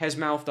has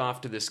mouthed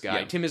off to this guy.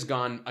 Yeah. Tim has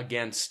gone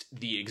against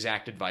the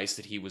exact advice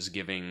that he was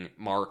giving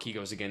Mark. He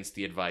goes against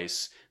the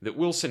advice that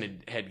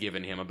Wilson had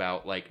given him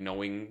about like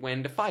knowing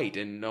when to fight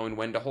and knowing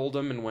when to hold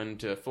them and when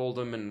to fold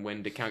them and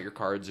when to count your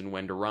cards and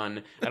when to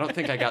run. I don't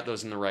think I got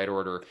those in the right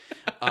order.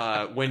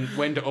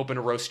 When to open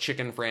a roast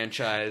chicken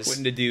franchise.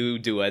 When to do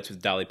duets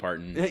with Dolly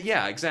Parton.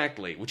 Yeah,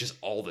 exactly. Which is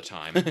all the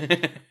time.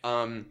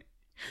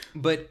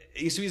 But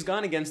so he's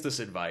gone against this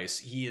advice.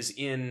 He is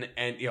in,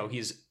 and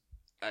he's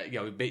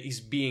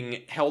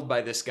being held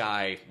by this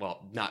guy.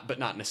 Well, not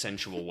in a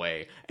sensual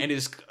way, and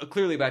is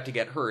clearly about to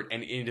get hurt,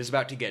 and it is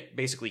about to get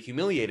basically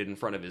humiliated in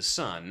front of his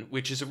son,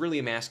 which is a really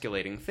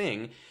emasculating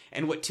thing.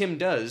 And what Tim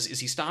does is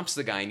he stops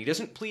the guy, and he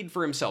doesn't plead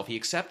for himself. He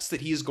accepts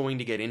that he is going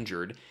to get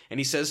injured, and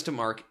he says to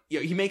Mark,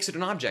 he makes it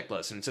an object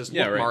lesson and says,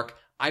 "Look, Mark,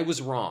 I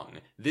was wrong.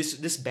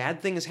 This bad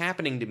thing is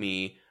happening to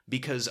me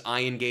because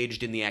I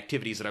engaged in the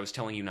activities that I was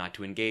telling you not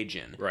to engage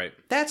in." Right.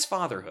 That's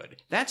fatherhood.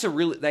 That's a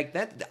really, like,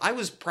 that. I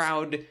was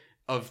proud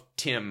of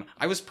Tim.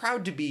 I was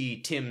proud to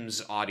be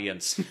Tim's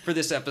audience for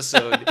this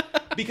episode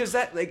because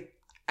that,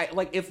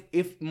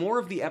 if more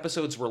of the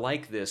episodes were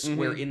like this,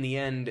 where in the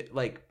end,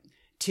 like,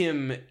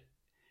 Tim,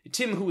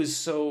 who is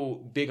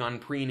so big on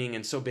preening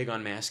and so big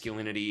on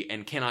masculinity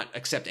and cannot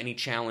accept any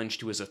challenge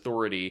to his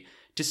authority,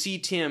 to see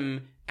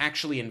Tim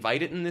actually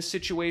invite it in this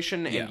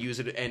situation and use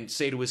it and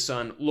say to his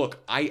son, "Look,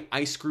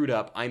 I screwed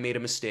up. I made a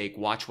mistake.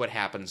 Watch what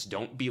happens.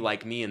 Don't be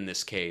like me in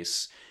this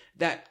case."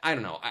 That, I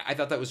don't know. I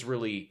thought that was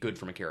really good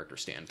from a character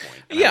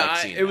standpoint.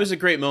 It was a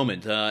great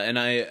moment, and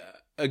I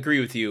agree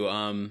with you.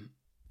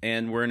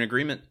 And we're in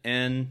agreement.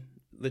 And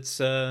let's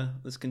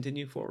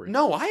continue forward.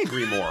 No, I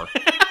agree more.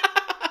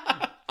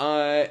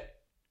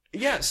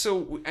 Yeah,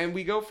 so, and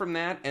we go from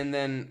that, and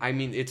then, I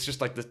mean, it's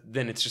just like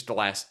it's just the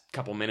last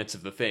couple minutes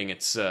of the thing.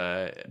 It's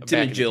Tim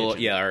and Jill,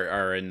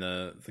 are in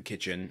the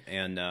kitchen,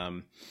 and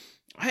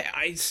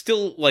I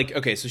still like.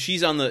 Okay, so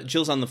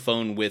Jill's on the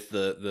phone with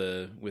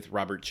with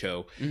Robert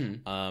Cho,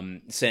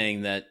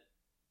 saying that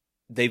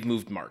they've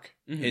moved Mark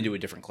into a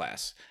different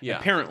class. Yeah,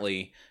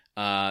 apparently.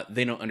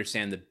 They don't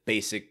understand the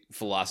basic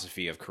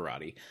philosophy of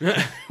karate,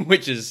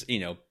 which is,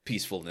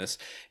 peacefulness,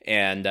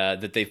 and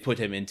that they've put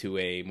him into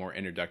a more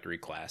introductory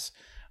class.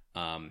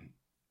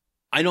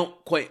 I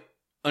don't quite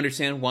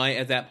understand why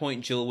at that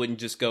point Jill wouldn't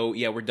just go,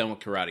 "Yeah, we're done with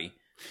karate."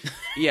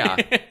 Yeah.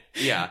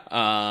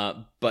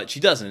 But she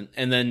doesn't,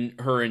 and then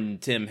her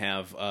and Tim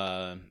have.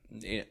 I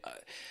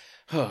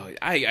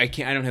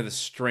can't. I don't have the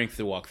strength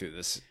to walk through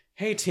this.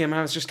 Hey Tim,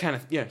 I was just kind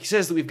of. He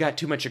says that we've got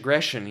too much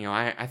aggression.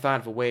 I thought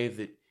of a way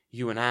that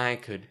you and I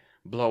could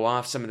blow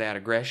off some of that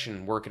aggression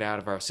and work it out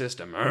of our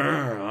system.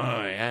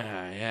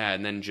 Yeah.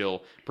 And then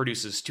Jill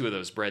produces 2 of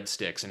those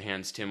breadsticks and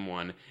hands Tim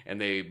one,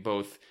 and they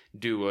both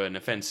do an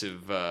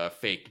offensive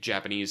fake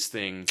Japanese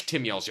thing.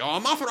 Tim yells, "Yo,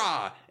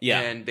 Mafura!"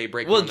 Yeah. And they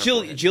break. Well,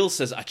 Jill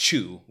says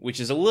 "achoo,"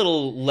 which is a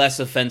little less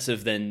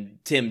offensive than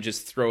Tim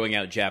just throwing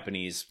out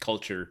Japanese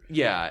culture.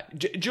 Yeah.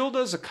 Jill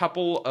does a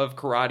couple of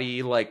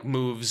karate like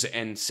moves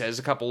and says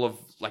a couple of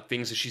like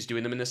things as she's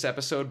doing them in this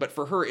episode, but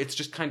for her it's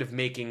just kind of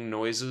making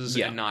noises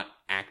and not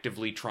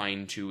actively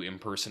trying to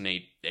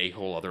impersonate a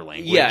whole other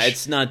language. Yeah,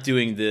 it's not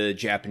doing the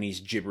Japanese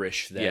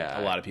gibberish that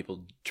a lot of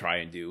people try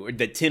and do, or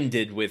that Tim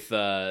did with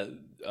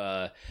Love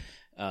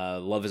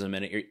Is a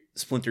Minute,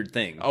 Splintered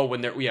Thing. Oh,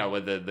 when they're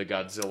with the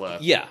Godzilla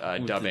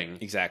dubbing.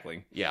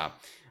 Exactly. Yeah.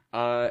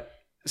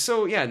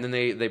 So yeah, and then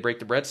they break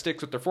the breadsticks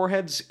with their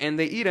foreheads and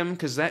they eat them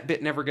because that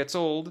bit never gets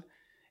old.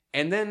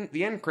 And then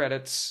the end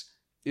credits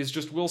is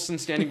just Wilson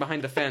standing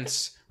behind the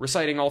fence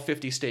reciting all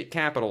 50 state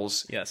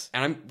capitals. Yes.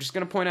 And I'm just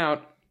going to point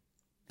out,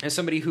 as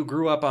somebody who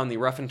grew up on the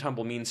rough and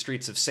tumble mean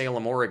streets of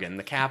Salem, Oregon,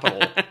 the capital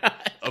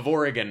of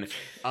Oregon,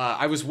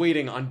 I was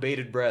waiting on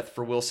bated breath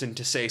for Wilson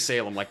to say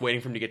Salem, like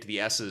waiting for him to get to the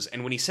S's.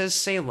 And when he says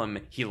Salem,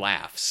 he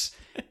laughs.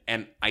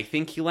 And I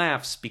think he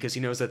laughs because he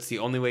knows that's the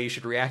only way you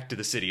should react to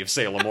the city of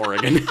Salem,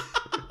 Oregon.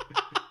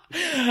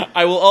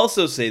 I will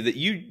also say that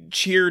you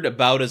cheered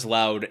about as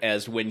loud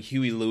as when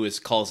Huey Lewis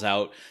calls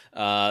out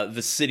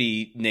the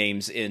city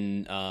names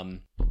in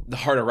The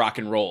Heart of Rock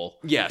and Roll.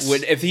 Yes.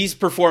 If he's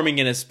performing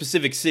in a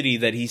specific city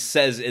that he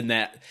says in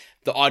that,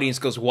 the audience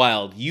goes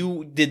wild.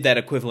 You did that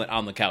equivalent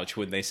on the couch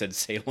when they said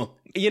Salem.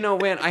 You know,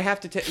 man, I have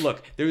to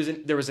look. There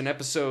was an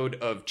episode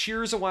of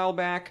Cheers a while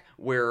back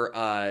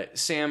where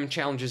Sam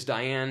challenges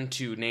Diane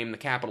to name the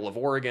capital of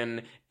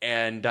Oregon,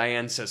 and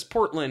Diane says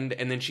Portland,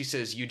 and then she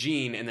says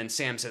Eugene, and then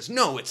Sam says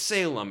no, it's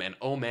Salem. And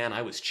oh man,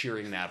 I was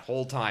cheering that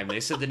whole time.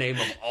 They said the name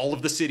of all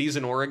of the cities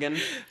in Oregon.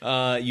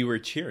 You were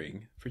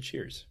cheering for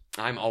Cheers.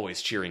 I'm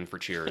always cheering for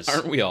Cheers.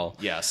 Aren't we all?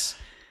 Yes.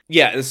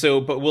 Yeah.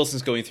 So, but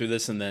Wilson's going through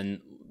this, and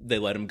then they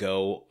let him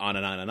go on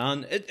and on and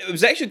on. It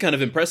was actually kind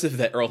of impressive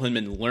that Earl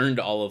Hindman learned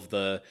all of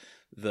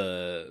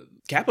the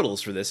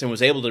capitals for this and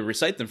was able to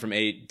recite them from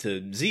A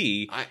to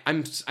Z.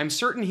 I'm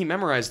certain he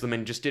memorized them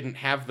and just didn't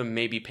have them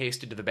maybe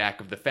pasted to the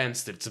back of the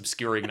fence that's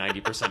obscuring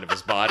 90% of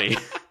his body.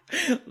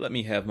 Let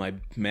me have my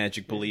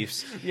magic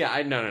beliefs.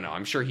 Yeah, no.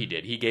 I'm sure he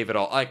did. He gave it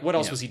all. Like, what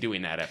else was he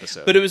doing that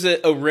episode? But it was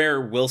a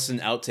rare Wilson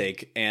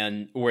outtake,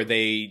 and where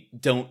they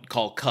don't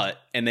call cut,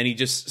 and then he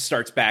just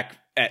starts back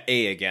at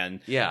A again,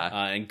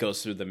 and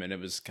goes through them, and it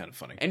was kind of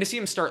funny. And to see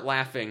him start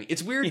laughing,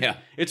 it's weird. Yeah.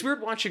 It's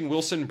weird watching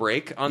Wilson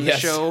break on the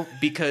show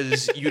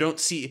because you don't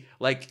see,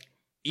 like,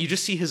 you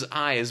just see his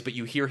eyes, but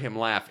you hear him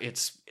laugh.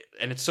 It's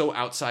so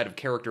outside of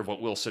character of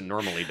what Wilson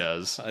normally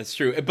does. That's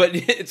true, but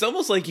it's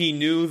almost like he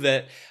knew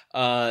that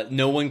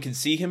no one could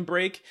see him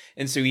break,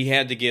 and so he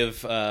had to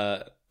give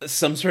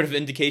some sort of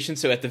indication.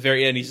 So at the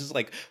very end, he's just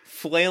like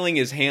flailing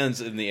his hands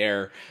in the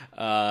air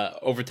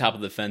over top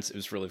of the fence. It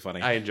was really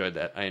funny. I enjoyed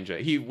that.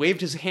 He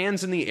waved his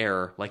hands in the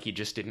air like he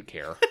just didn't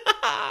care.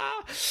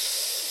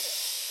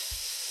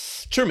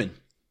 Truman.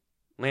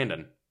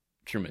 Landon.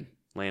 Truman.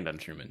 Landon.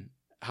 Truman.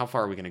 How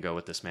far are we going to go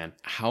with this, man?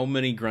 How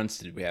many grunts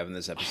did we have in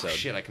this episode? Oh,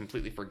 shit, I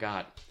completely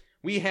forgot.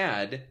 We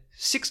had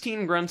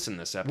 16 grunts in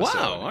this episode.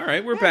 Wow, all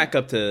right. We're back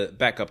up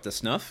to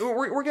snuff.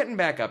 We're getting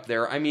back up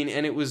there. I mean,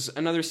 and it was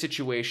another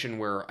situation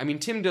where, I mean,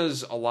 Tim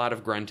does a lot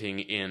of grunting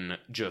in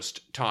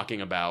just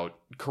talking about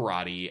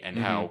karate and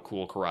how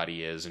cool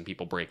karate is and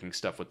people breaking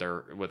stuff with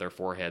their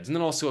foreheads. And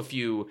then also a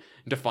few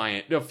of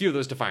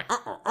those defiant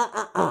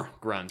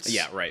grunts.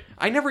 Yeah, right.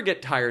 I never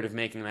get tired of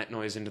making that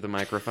noise into the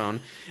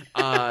microphone.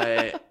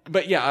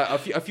 But yeah,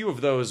 a few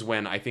of those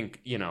when I think,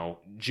 you know,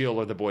 Jill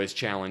or the boys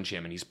challenge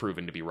him and he's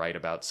proven to be right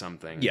about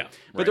something. Yeah.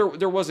 But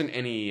there wasn't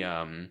any,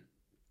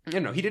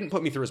 he didn't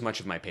put me through as much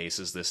of my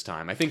paces this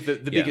time. I think the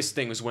biggest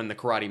thing was when the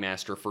karate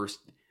master first,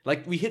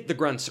 like, we hit the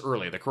grunts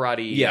early. The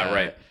karate,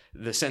 right.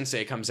 The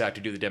sensei comes out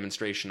to do the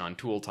demonstration on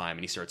tool time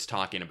and he starts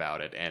talking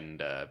about it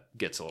and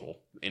gets a little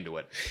into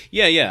it.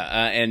 Yeah.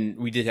 And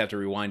we did have to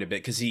rewind a bit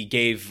because he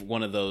gave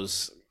one of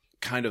those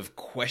kind of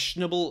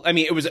questionable, I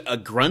mean, it was a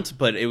grunt,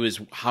 but it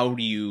was, how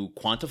do you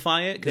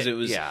quantify it? Because it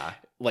was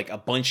like a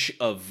bunch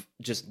of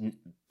just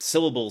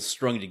syllables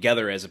strung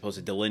together as opposed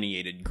to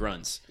delineated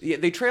grunts. Yeah,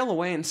 they trail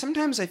away, and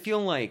sometimes I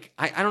feel like,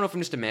 I don't know if I'm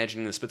just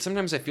imagining this, but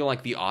sometimes I feel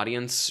like the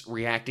audience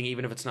reacting,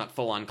 even if it's not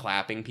full-on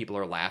clapping, people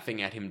are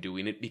laughing at him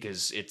doing it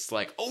because it's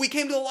like, oh, we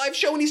came to the live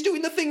show and he's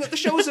doing the thing that the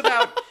show's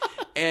about.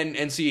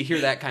 and so you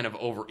hear that kind of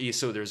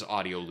so there's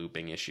audio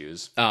looping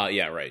issues.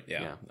 Yeah, right,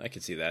 yeah. I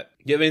can see that.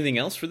 Do you have anything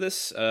else for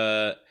this?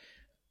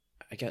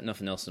 I got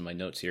nothing else in my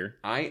notes here.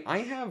 I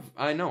have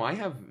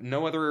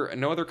no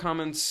other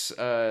comments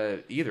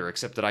either,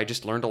 except that I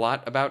just learned a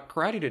lot about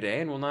karate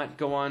today and will not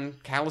go on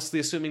callously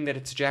assuming that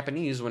it's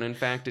Japanese when in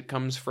fact it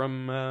comes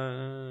from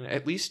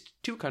at least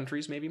 2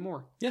 countries, maybe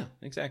more. Yeah,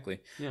 exactly.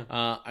 Yeah.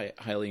 I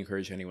highly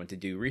encourage anyone to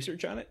do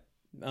research on it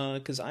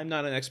because I'm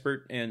not an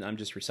expert and I'm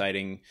just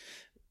reciting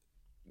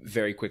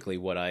very quickly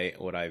what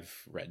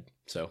I've read.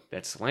 So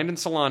that's Landon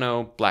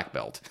Solano, black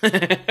belt.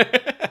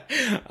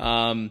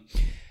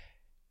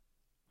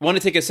 Want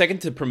to take a second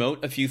to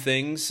promote a few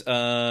things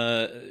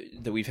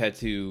that we've had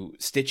to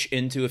stitch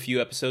into a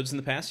few episodes in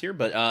the past here.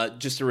 But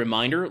just a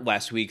reminder,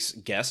 last week's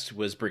guest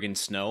was Brigand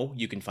Snow.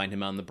 You can find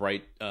him on the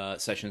Bright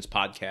Sessions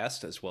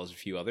podcast, as well as a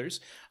few others.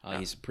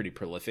 He's a pretty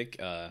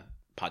prolific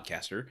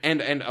podcaster.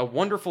 And a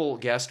wonderful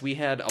guest. We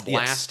had a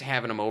blast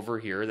having him over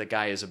here. The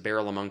guy is a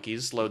barrel of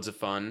monkeys. Loads of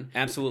fun.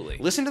 Absolutely.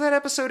 Listen to that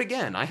episode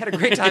again. I had a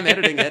great time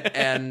editing it,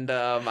 and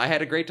I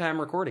had a great time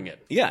recording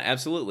it. Yeah,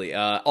 absolutely.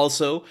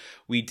 Also,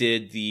 we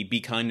did the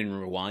Be Kind and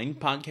Rewind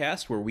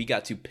podcast, where we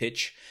got to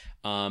pitch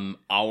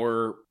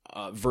our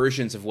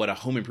versions of what a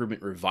home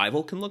improvement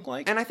revival can look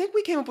like. And I think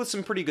we came up with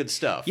some pretty good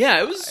stuff.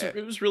 Yeah,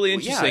 it was really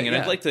interesting, and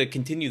yeah. I'd like to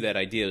continue that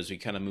idea as we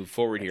kind of move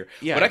forward here.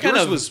 Yeah, what I kind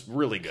of was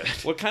really good.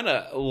 What kind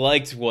of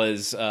liked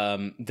was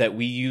that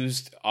we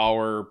used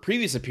our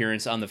previous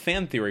appearance on the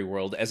Fan Theory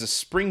World as a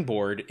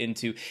springboard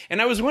into,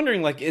 and I was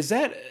wondering, like, is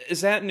that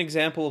an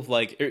example of,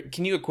 like,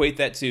 can you equate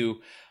that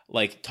to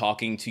like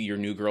talking to your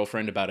new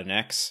girlfriend about an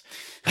ex.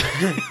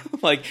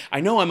 Like, I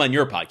know I'm on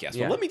your podcast,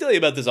 but let me tell you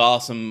about this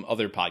awesome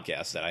other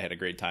podcast that I had a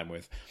great time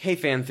with. Hey,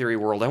 Fan Theory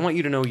World, I want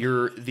you to know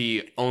you're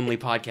the only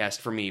podcast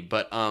for me,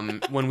 but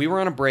when we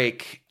were on a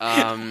break,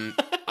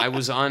 I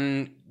was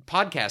on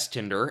podcast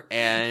Tinder,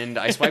 and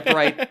I swiped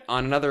right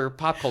on another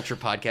pop culture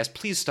podcast.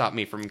 Please stop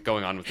me from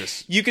going on with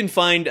this. You can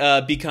find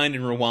Be Kind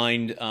and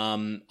Rewind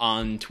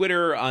on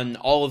Twitter, on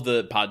all of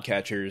the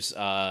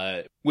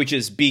podcatchers, which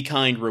is Be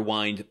Kind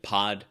Rewind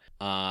Pod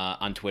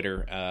on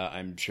Twitter.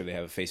 I'm sure they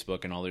have a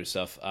Facebook and all their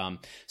stuff.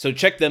 So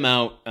check them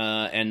out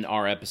and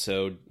our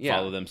episode.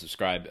 Follow them,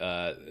 subscribe.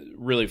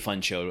 Really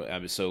fun show. I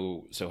was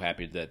so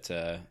happy that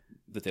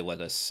they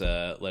let us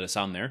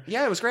on there.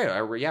 Yeah, it was great. I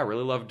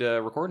really loved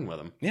recording with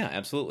them. Yeah,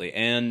 absolutely.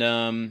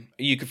 And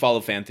you can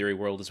follow Fan Theory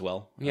World as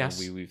well.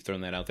 Yes. We've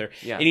thrown that out there.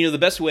 Yeah. And the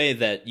best way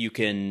that you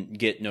can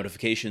get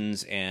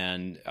notifications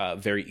and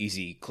very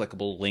easy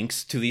clickable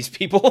links to these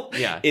people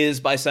is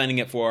by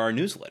signing up for our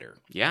newsletter.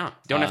 Yeah.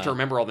 Don't have to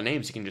remember all the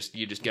names.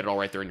 You just get it all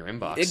right there in your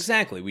inbox.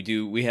 Exactly.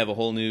 We have a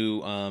whole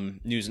new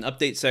news and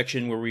update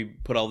section where we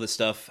put all this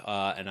stuff,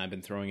 and I've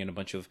been throwing in a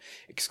bunch of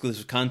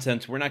exclusive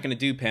content. We're not going to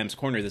do Pam's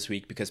Corner this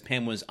week because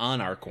Pam was on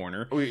our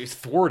corner. We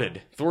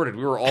thwarted.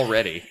 We were all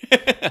ready.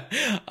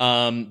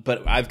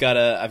 But I've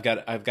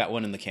got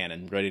one in the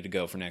cannon ready to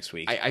go for next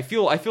week. I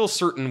feel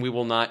certain we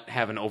will not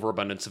have an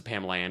overabundance of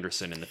Pamela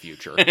Anderson in the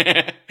future.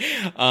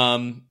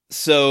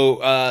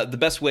 So the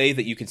best way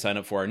that you can sign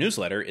up for our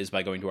newsletter is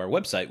by going to our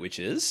website, which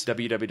is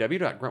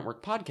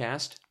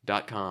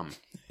www.gruntworkpodcast.com.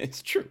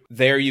 It's true.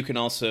 There you can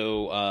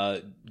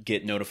also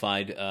get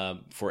notified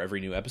for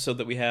every new episode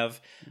that we have.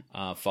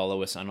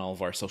 Follow us on all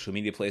of our social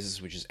media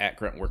places, which is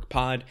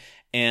 @GruntworkPod.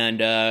 And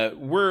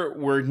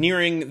we're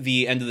nearing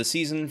the end of the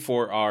season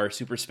for our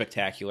Super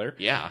Spectacular.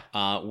 Yeah.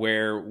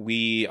 Where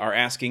we are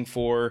asking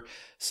for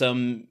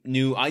some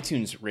new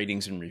iTunes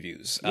ratings and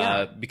reviews.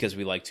 Because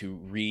we like to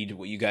read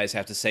what you guys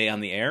have to say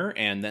on the air,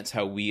 and that's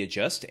how we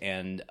adjust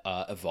and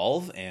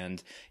evolve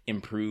and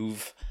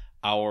improve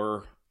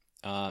our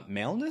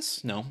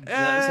maleness? No.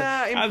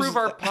 Improve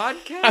our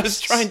podcast? I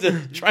was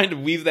trying to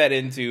weave that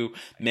into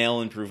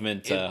male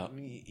improvement.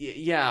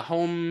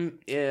 Home...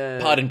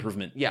 pod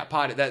improvement. Yeah,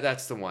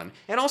 that's the one.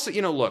 And also,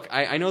 look,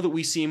 I know that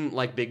we seem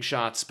like big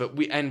shots, but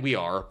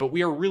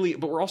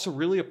we're also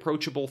really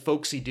approachable,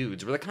 folksy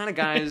dudes. We're the kind of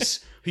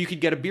guys who you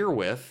could get a beer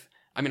with.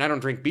 I mean, I don't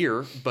drink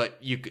beer, but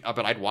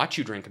I'd watch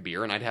you drink a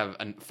beer, and I'd have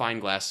a fine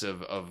glass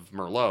of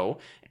Merlot.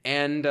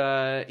 And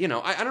I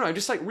don't know,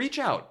 just like reach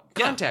out,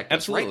 contact us,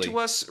 absolutely.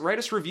 write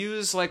us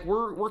reviews. Like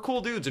we're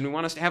cool dudes, and we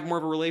want us to have more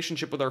of a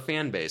relationship with our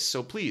fan base.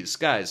 So please,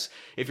 guys,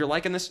 if you're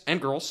liking this, and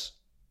girls,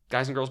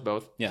 guys and girls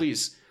both,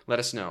 please let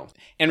us know.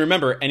 And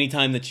remember,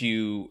 anytime that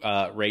you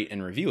rate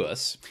and review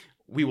us,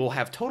 we will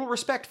have total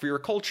respect for your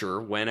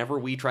culture whenever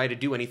we try to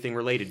do anything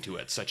related to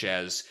it, such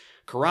as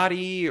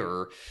karate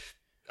or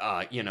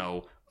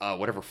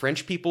whatever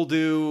French people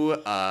do.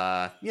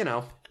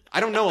 I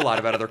don't know a lot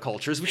about other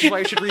cultures, which is why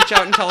you should reach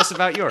out and tell us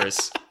about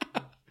yours.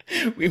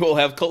 We will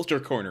have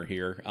Culture Corner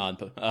here on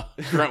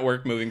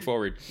Gruntwork moving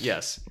forward.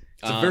 Yes.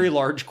 It's a very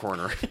large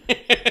corner.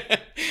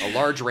 A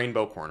large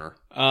rainbow corner.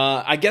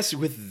 I guess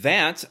with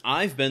that,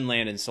 I've been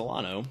Landon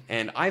Solano.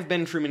 And I've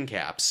been Truman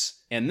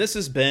Caps. And this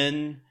has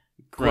been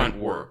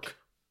Gruntwork.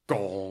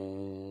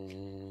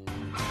 Gong.